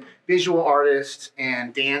now, and then visual artists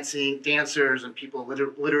and dancers and people,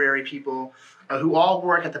 literary people who all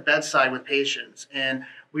work at the bedside with patients. And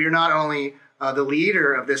we are not only the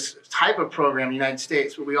leader of this type of program in the United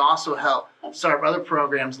States, but we also help start up other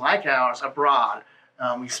programs like ours abroad.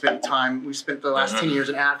 We spent the last 10 years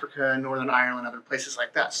in Africa, Northern Ireland, other places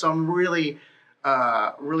like that. So I'm really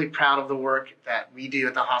proud of the work that we do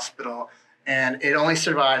at the hospital. And it only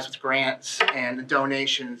survives with grants and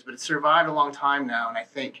donations, but it's survived a long time now, and I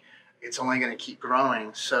think it's only going to keep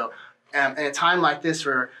growing. So at a time like this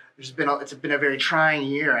where it's been a very trying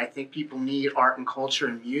year, I think people need art and culture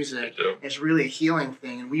and music. It's really a healing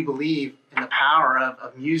thing, and we believe in the power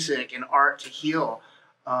of music and art to heal.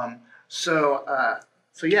 So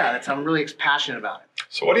yeah, I'm really passionate about it.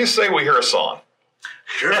 So what do you say we hear a song?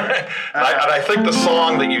 Sure. And I think the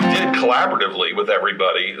song that you did collaboratively with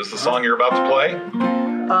everybody is the song you're about to play.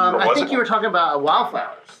 I think you were talking about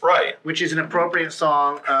Wildflowers. Right. Which is an appropriate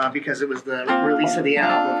song because it was the release of the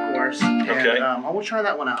album, of course. Okay. And we'll try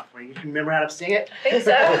that one out for you. You can remember how to sing it? I think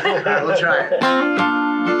so. All right, we'll try it.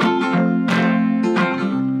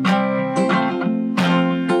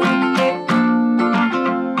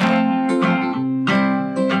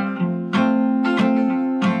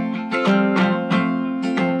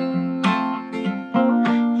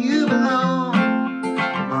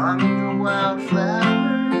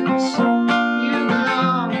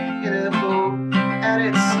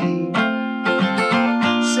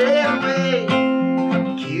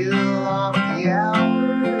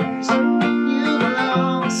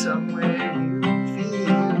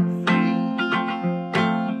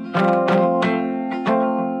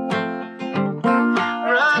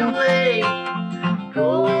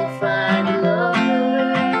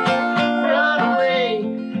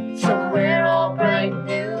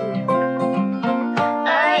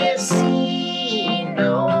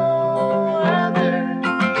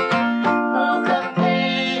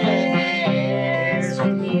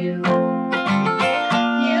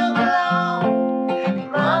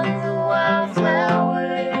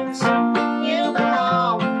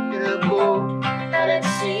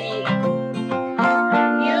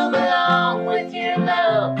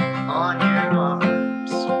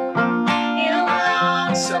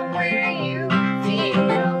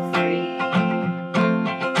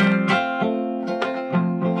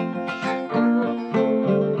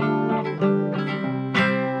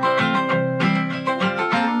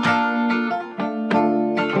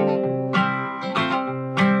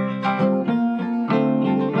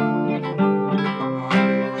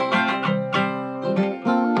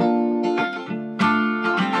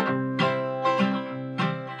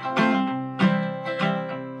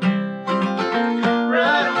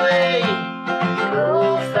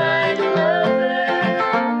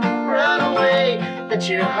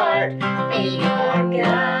 Your heart be your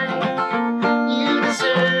guide. You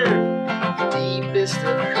deserve the deepest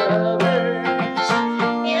of covers.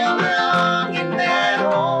 You belong in that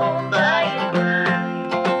home by your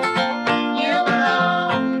mind. You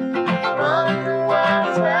belong among the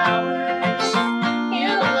wildflowers. You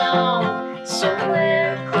belong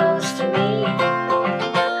somewhere close to me,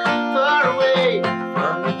 far away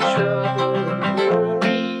from the trouble and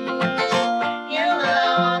worries. You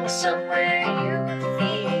belong somewhere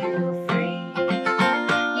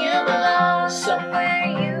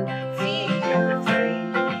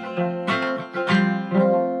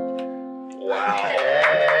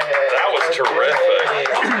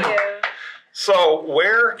So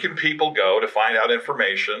where can people go to find out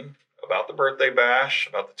information about the Birthday Bash,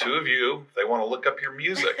 about the two of you? If they want to look up your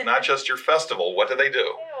music, not just your festival, what do they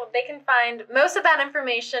do? They can find most of that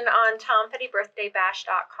information on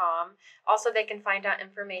TomPettyBirthdayBash.com. Also, they can find out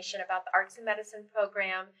information about the Arts and Medicine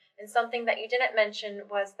program. And something that you didn't mention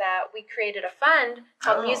was that we created a fund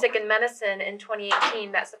called Music and Medicine in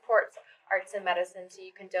 2018 that supports Arts and Medicine, so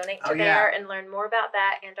you can donate to there and learn more about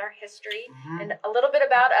that and our history and a little bit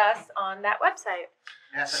about us on that website.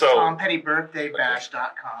 Yes, so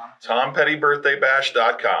TomPettyBirthdayBash.com.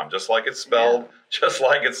 TomPettyBirthdayBash.com, just like it's spelled, just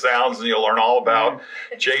like it sounds, and you'll learn all about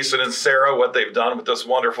Jason and Sarah, what they've done with this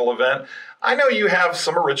wonderful event. I know you have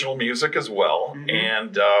some original music as well,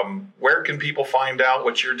 and where can people find out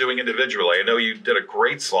what you're doing individually? I know you did a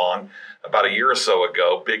great song about a year or so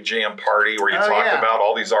ago, Big Jam Party, where you talked about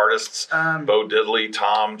all these artists, Bo Diddley,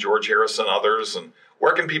 Tom, George Harrison, others, and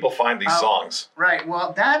where can people find these songs? Right,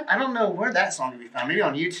 well, that I don't know where that song can be found, maybe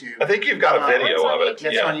on YouTube. I think you've got a video of it.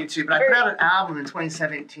 It's on YouTube, but I put out an album in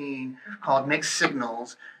 2017 called Mixed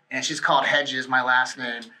Signals, and she's called Hedges, my last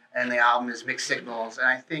name, and the album is Mixed Signals, and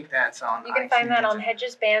I think that's on You can find that on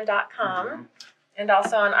hedgesband.com and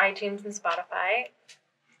also on iTunes and Spotify.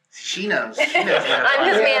 She knows. I'm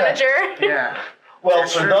his manager. Yeah. Well,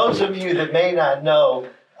 for those of you that may not know,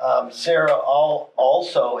 Sarah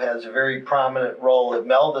also has a very prominent role at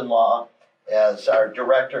Meldon Law as our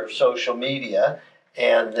director of social media,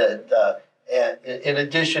 and that in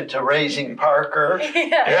addition to raising Parker.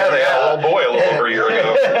 Yeah, they had a little boy a little over a year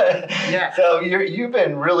ago. Yeah. So you've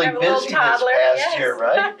been really We have a little busy this toddler, past yes. year,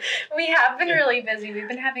 right? We have been really busy. We've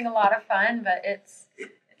been having a lot of fun, but it's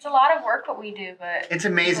a lot of work what we do, but It's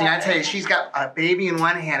amazing. I tell you, she's got a baby in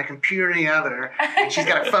one hand, a computer in the other, and she's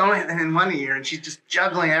got a phone in one ear, and she's just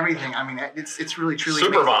juggling everything. I mean, it's really, truly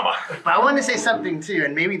Super amazing. mama. But I wanted to say something too,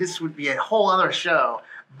 and maybe this would be a whole other show,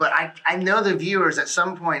 but I know the viewers at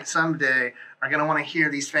some point, someday, are going to want to hear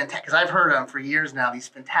these fantastic, because I've heard them for years now, these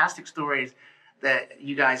fantastic stories that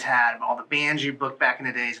you guys had, all the bands you booked back in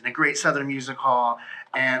the days, and the Great Southern Music Hall,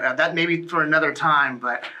 and that maybe for another time,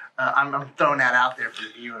 but I'm throwing that out there for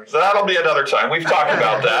the viewers. That'll be another time. We've talked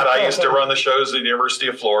about that. I used to run the shows at the University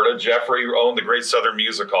of Florida. Jeffrey owned the Great Southern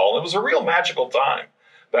Music Hall. It was a real magical time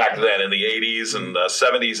back then in the 80s and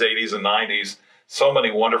 70s, 80s, and 90s. So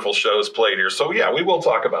many wonderful shows played here. So, yeah, we will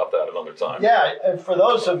talk about that another time. Yeah, and for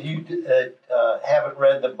those of you that haven't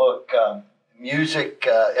read the book Music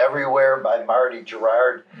Everywhere by Marty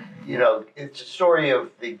Gerard, you know, it's a story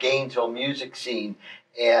of the Gainesville music scene.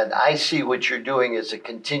 And I see what you're doing as a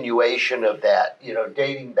continuation of that, you know,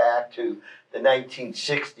 dating back to the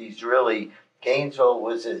 1960s, really. Gainesville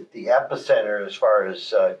was at the epicenter as far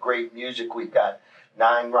as great music. We've got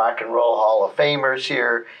 9 Rock and Roll Hall of Famers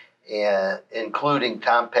here, and including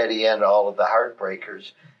Tom Petty and all of the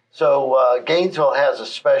Heartbreakers. So Gainesville has a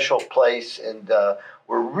special place, and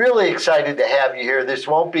we're really excited to have you here. This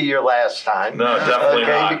won't be your last time. No, definitely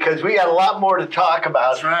not. Because we got a lot more to talk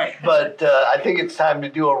about. That's right. But I think it's time to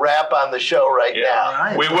do a wrap on the show right now.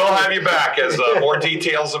 Right. We will have you back as more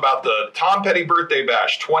details about the Tom Petty Birthday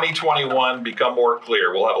Bash 2021 become more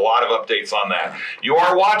clear. We'll have a lot of updates on that. You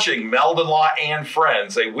are watching Meldon Law and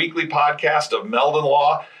Friends, a weekly podcast of Meldon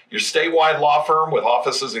Law, your statewide law firm with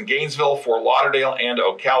offices in Gainesville, Fort Lauderdale, and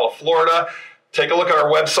Ocala, Florida. Take a look at our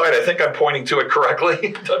website. I think I'm pointing to it correctly,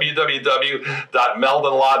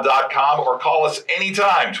 www.meldonlaw.com, or call us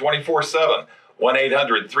anytime, 24/7,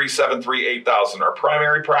 1-800-373-8000. Our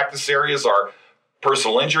primary practice areas are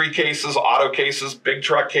personal injury cases, auto cases, big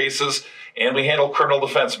truck cases, and we handle criminal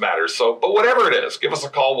defense matters. So, but whatever it is, give us a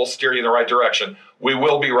call. We'll steer you in the right direction. We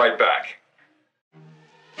will be right back.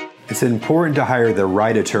 It's important to hire the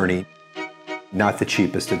right attorney, not the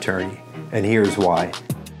cheapest attorney. And here's why.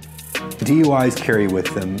 DUIs carry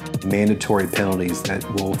with them mandatory penalties that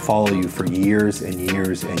will follow you for years and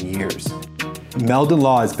years and years. Meldon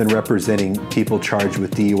Law has been representing people charged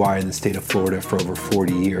with DUI in the state of Florida for over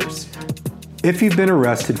 40 years. If you've been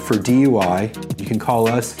arrested for DUI, you can call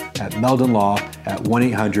us at Meldon Law at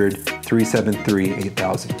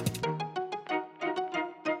 1-800-373-8000.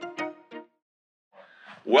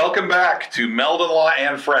 Welcome back to Meldon Law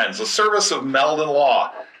and Friends, a service of Meldon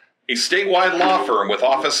Law, a statewide law firm with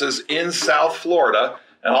offices in South Florida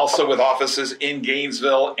and also with offices in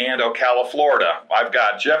Gainesville and Ocala, Florida. I've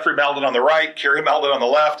got Jeffrey Meldon on the right, Carrie Meldon on the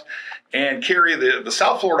left, and Carrie, the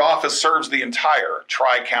South Florida office serves the entire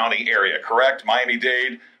Tri-County area, correct?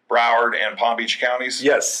 Miami-Dade, Broward, and Palm Beach counties?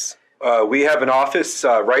 Yes. We have an office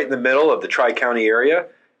right in the middle of the Tri-County area,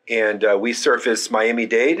 and we service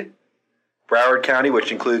Miami-Dade, Broward County,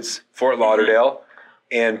 which includes Fort Lauderdale,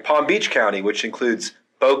 and Palm Beach County, which includes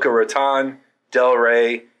Boca Raton,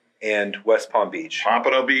 Delray, and West Palm Beach.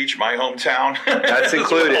 Pompano Beach, my hometown. That's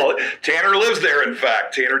included. Well, Tanner lives there, in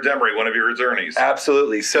fact. Tanner Demery, one of your attorneys.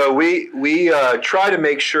 Absolutely. So we try to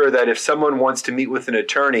make sure that if someone wants to meet with an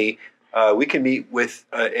attorney, we can meet with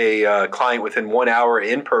a client within 1 hour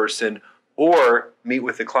in person, or meet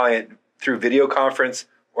with the client through video conference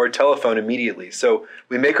or telephone immediately. So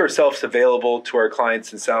we make ourselves available to our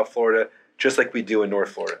clients in South Florida, just like we do in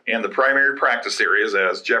North Florida. And the primary practice areas,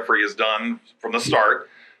 as Jeffrey has done from the start,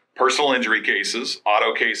 personal injury cases,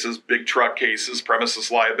 auto cases, big truck cases, premises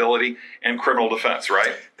liability, and criminal defense,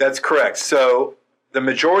 right? That's correct. So the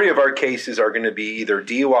majority of our cases are going to be either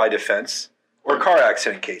DUI defense or car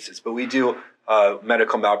accident cases, but we do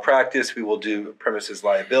medical malpractice, we will do premises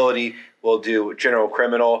liability, we'll do general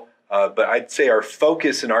criminal, but I'd say our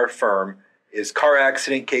focus in our firm is car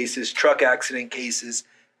accident cases, truck accident cases,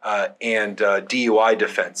 and DUI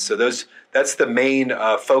defense. So that's the main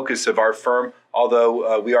focus of our firm,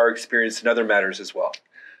 although we are experienced in other matters as well.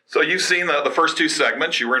 So you've seen the first two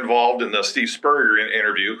segments. You were involved in the Steve Spurrier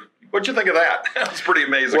interview. What'd you think of that? That's pretty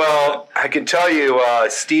amazing. Well, I can tell you,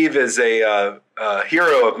 Steve is a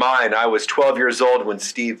hero of mine. I was 12 years old when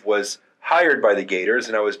Steve was hired by the Gators,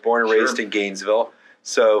 and I was born and raised in Gainesville.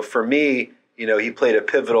 So for me, he played a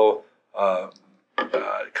pivotal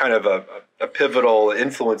kind of a pivotal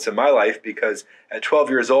influence in my life, because at 12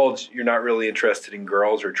 years old, you're not really interested in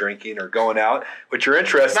girls or drinking or going out. What you're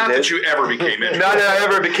interested in. Not that you ever became interested. Not that I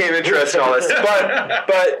ever became interested in all this.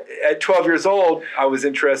 But at 12 years old, I was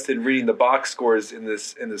interested in reading the box scores in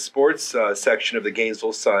the sports section of the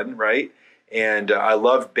Gainesville Sun, right? And I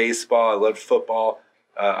loved baseball. I loved football.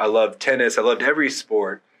 I loved tennis. I loved every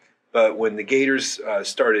sport. But when the Gators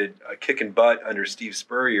started kicking butt under Steve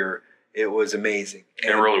Spurrier, it was amazing.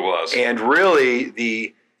 It really was. And really,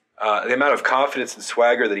 the amount of confidence and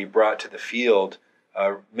swagger that he brought to the field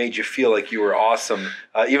made you feel like you were awesome.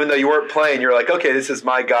 Even though you weren't playing, you're like, okay, this is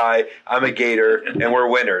my guy. I'm a Gator, and we're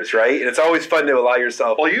winners, right? And it's always fun to allow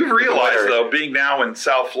yourself. Well, you've realized, though, being now in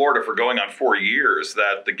South Florida for going on 4 years,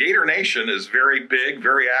 that the Gator Nation is very big,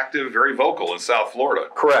 very active, very vocal in South Florida.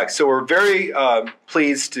 Correct. So we're very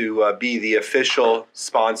pleased to be the official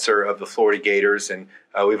sponsor of the Florida Gators, and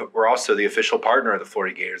we're also the official partner of the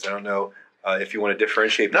Florida Gators. I don't know if you want to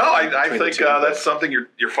differentiate. No, I think that's something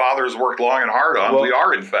your father has worked long and hard on. Well, we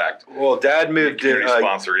are, in fact. Well, Dad moved to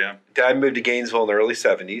sponsor, yeah. Dad moved to Gainesville in the early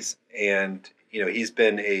 70s, and he's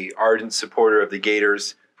been a ardent supporter of the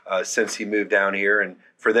Gators since he moved down here. And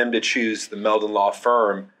for them to choose the Meldon Law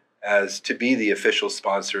Firm as to be the official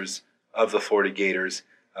sponsors of the Florida Gators,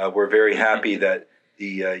 we're very happy that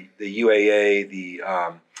the UAA, the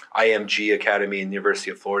IMG Academy, and the University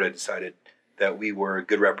of Florida decided that we were a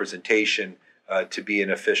good representation to be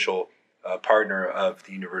an official partner of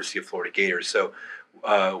the University of Florida Gators. So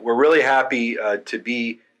we're really happy to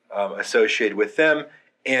be associated with them.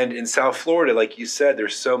 And in South Florida, like you said,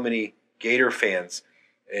 there's so many Gator fans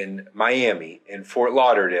in Miami, in Fort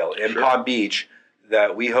Lauderdale, in Palm Beach,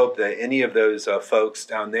 that we hope that any of those folks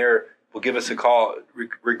down there will give us a call,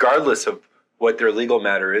 regardless of what their legal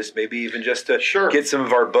matter is, maybe even just to get some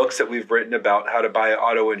of our books that we've written about how to buy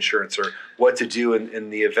auto insurance or what to do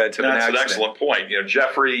in the event of an accident. That's an excellent point.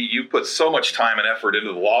 Jeffrey, you put so much time and effort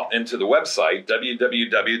into the website,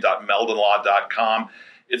 www.meldonlaw.com.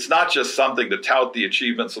 It's not just something to tout the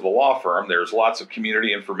achievements of the law firm. There's lots of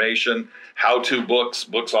community information, how-to books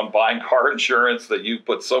on buying car insurance that you've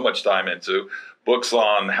put so much time into, books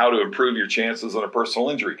on how to improve your chances in a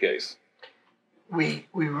personal injury case. We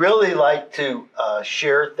really like to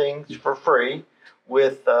share things for free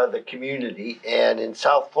with the community. And in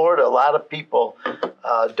South Florida, a lot of people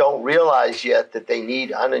don't realize yet that they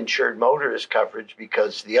need uninsured motorist coverage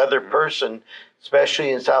because the other person,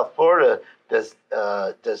 especially in South Florida, does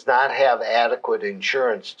not have adequate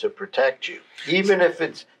insurance to protect you. Even if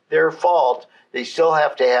it's their fault, they still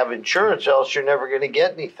have to have insurance, else you're never going to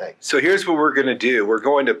get anything. So here's what we're going to do. We're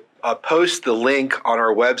going to post the link on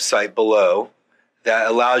our website below that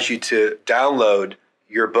allows you to download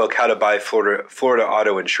your book, How to Buy Florida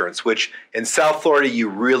Auto Insurance, which in South Florida, you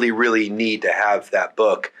really, really need to have that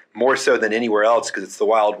book, more so than anywhere else, because it's the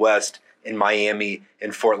Wild West in Miami,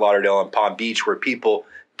 in Fort Lauderdale, and Palm Beach, where people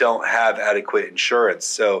don't have adequate insurance.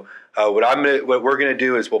 So what we're going to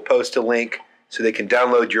do is we'll post a link so they can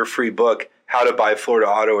download your free book, How to Buy Florida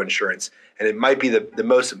Auto Insurance. And it might be the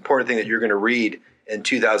most important thing that you're going to read in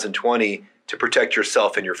 2020 to protect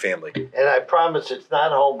yourself and your family. And I promise it's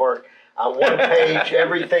not homework. On one page,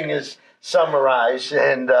 everything is summarized,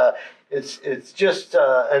 and it's just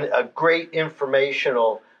a great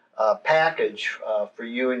informational package for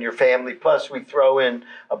you and your family. Plus, we throw in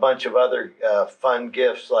a bunch of other fun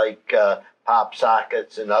gifts like pop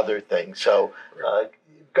sockets and other things. So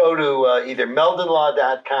go to either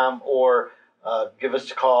meldonlaw.com or give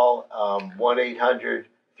us a call,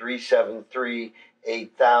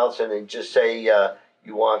 1-800-373-8000, and just say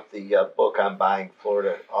you want the book on buying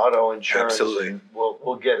Florida auto insurance. Absolutely.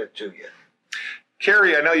 We'll get it to you.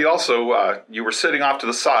 Carrie, I know you also, you were sitting off to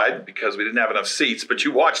the side because we didn't have enough seats, but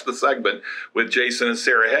you watched the segment with Jason and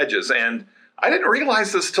Sarah Hedges. And I didn't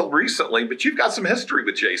realize this till recently, but you've got some history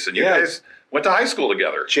with Jason. You guys went to high school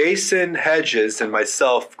together. Jason Hedges and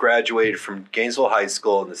myself graduated from Gainesville High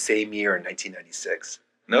School in the same year in 1996.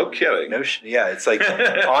 No kidding. It's like,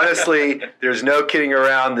 honestly, there's no kidding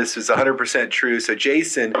around. This is 100% true. So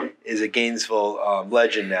Jason is a Gainesville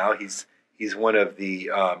legend now. He's one of the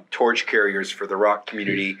torch carriers for the rock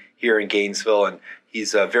community here in Gainesville, and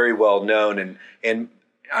he's very well known. And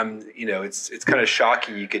it's kind of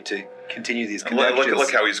shocking you get to continue these connections.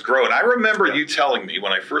 Look how he's grown. I remember you telling me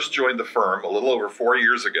when I first joined the firm a little over 4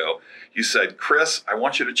 years ago, you said, Chris, I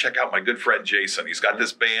want you to check out my good friend Jason. He's got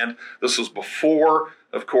this band. This was before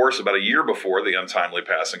of course, about a year before the untimely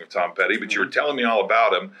passing of Tom Petty, but you were telling me all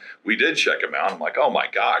about him. We did check him out. I'm like, oh my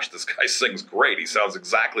gosh, this guy sings great. He sounds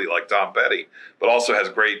exactly like Tom Petty, but also has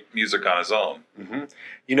great music on his own. Mm-hmm.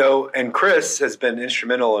 You know, and Chris has been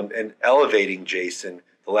instrumental in elevating Jason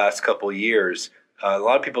the last couple of years. A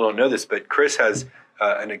lot of people don't know this, but Chris has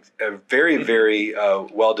a very, very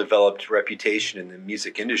well-developed reputation in the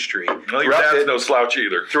music industry. Well, your dad's no slouch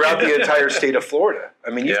either. Throughout the entire state of Florida. I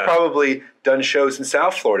mean, you've probably done shows in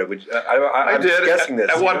South Florida. Which I'm did. guessing this.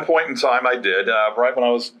 At one point in time, I did. Right when I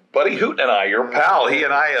was Buddy Hooten and I, your pal, he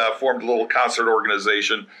and I formed a little concert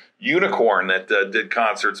organization, Unicorn, that did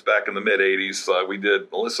concerts back in the mid-'80s. We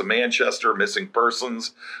did Melissa Manchester, Missing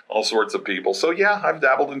Persons, all sorts of people. So, yeah, I've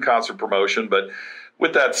dabbled in concert promotion, but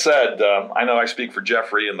with that said, I know I speak for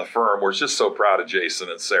Jeffrey and the firm. We're just so proud of Jason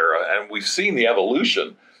and Sarah, and we've seen the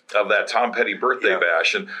evolution of that Tom Petty birthday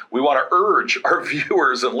bash, and we want to urge our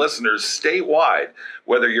viewers and listeners statewide,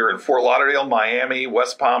 whether you're in Fort Lauderdale, Miami,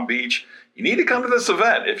 West Palm Beach, you need to come to this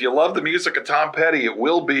event. If you love the music of Tom Petty, it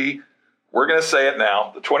will be, we're going to say it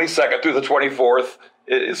now, the 22nd through the 24th.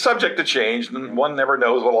 It's subject to change, and one never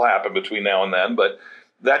knows what will happen between now and then, but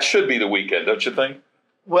that should be the weekend, don't you think?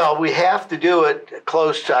 Well, we have to do it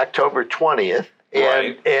close to October 20th.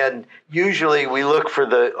 And usually we look for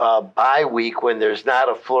the bye week when there's not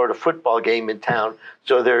a Florida football game in town.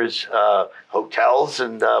 So there's hotels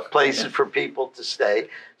and places for people to stay.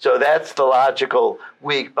 So that's the logical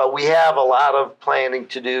week. But we have a lot of planning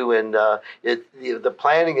to do. And the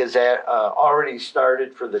planning is already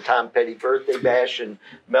started for the Tom Petty Birthday Bash. And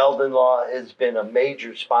Meldon Law has been a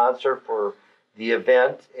major sponsor for the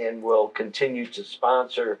event and will continue to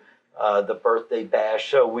sponsor the Birthday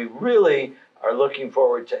Bash. So we really are looking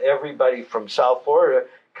forward to everybody from South Florida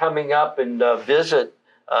coming up and visit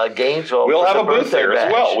Gainesville. We'll have a booth there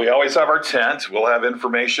as well. We always have our tent. We'll have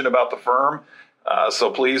information about the firm.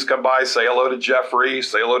 So please come by, say hello to Jeffrey,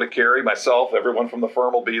 say hello to Carrie, myself, everyone from the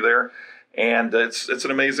firm will be there. And it's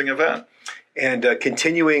an amazing event. And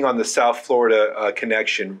continuing on the South Florida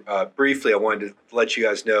connection, briefly, I wanted to let you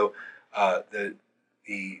guys know the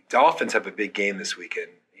Dolphins have a big game this weekend.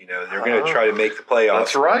 You know, they're going to try to make the playoffs.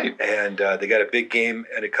 That's right. And they got a big game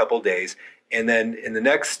in a couple days. And then in the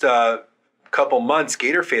next couple months,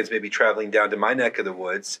 Gator fans may be traveling down to my neck of the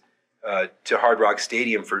woods to Hard Rock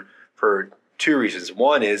Stadium for two reasons.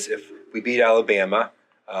 One is if we beat Alabama,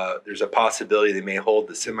 there's a possibility they may hold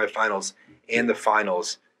the semifinals and the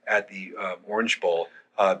finals at the Orange Bowl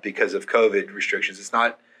because of COVID restrictions. It's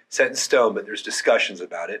not set in stone, but there's discussions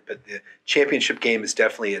about it. But the championship game is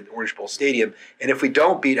definitely at Orange Bowl Stadium. And if we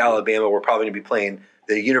don't beat Alabama, we're probably going to be playing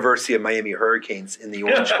the University of Miami Hurricanes in the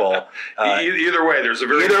Orange Bowl. Either way, there's a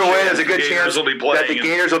good chance that the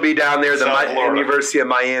Gators will be down there. The University of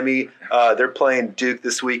Miami, they're playing Duke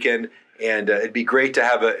this weekend. And it'd be great to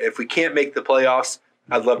have if we can't make the playoffs,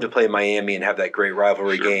 I'd love to play Miami and have that great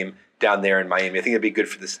rivalry game down there in Miami. I think it'd be good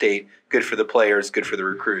for the state, good for the players, good for the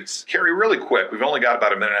recruits. Carrie, really quick, we've only got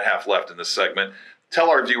about a minute and a half left in this segment. Tell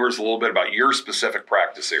our viewers a little bit about your specific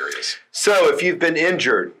practice areas. So if you've been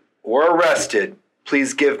injured or arrested,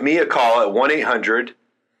 please give me a call at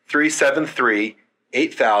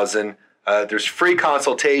 1-800-373-8000. There's free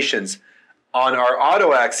consultations. On our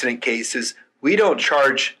auto accident cases, we don't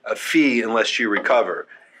charge a fee unless you recover.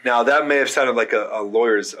 Now, that may have sounded like a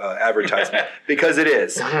lawyer's advertisement, because it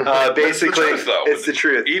is. Basically, it's the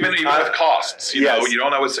truth. Even with costs, you know, you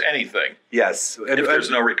don't owe us anything. Yes. If there's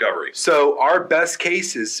no recovery. So our best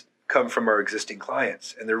cases come from our existing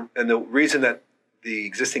clients. And the reason that the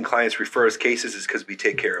existing clients refer us cases is because we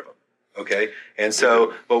take care of them. Okay? And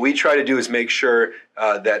so what we try to do is make sure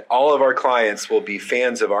that all of our clients will be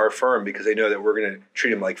fans of our firm because they know that we're going to treat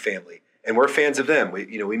them like family. And we're fans of them.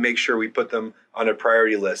 We make sure we put them on a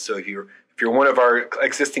priority list. So if you're one of our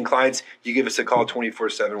existing clients, you give us a call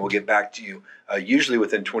 24/7. We'll get back to you usually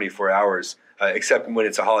within 24 hours, except when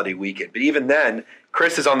it's a holiday weekend. But even then,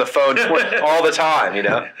 Chris is on the phone all the time. You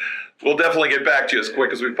know, we'll definitely get back to you as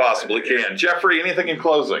quick as we possibly can. Jeffrey, anything in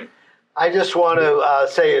closing? I just want to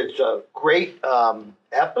say it's a great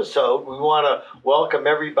episode. We want to welcome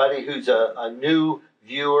everybody who's a new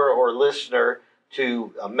viewer or listener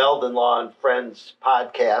to Meldon Law and Friends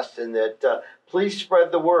podcast, and that please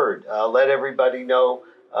spread the word. Let everybody know.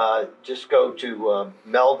 Just go to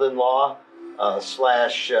Meldon Law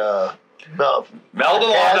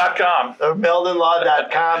Meldonlaw.com. Or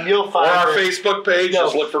Meldonlaw.com. You'll find or our Facebook page.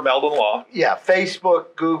 Just look for Meldon Law. Yeah,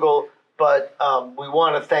 Facebook, Google. But we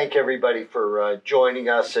want to thank everybody for joining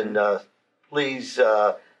us, and please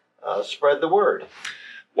spread the word.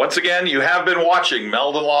 Once again, you have been watching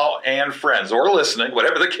Meldon Law and Friends, or listening,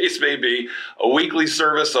 whatever the case may be, a weekly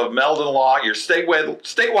service of Meldon Law, your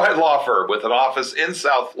statewide law firm with an office in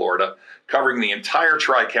South Florida, covering the entire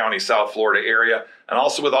Tri-County South Florida area, and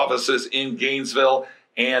also with offices in Gainesville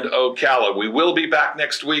and Ocala. We will be back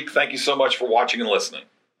next week. Thank you so much for watching and listening.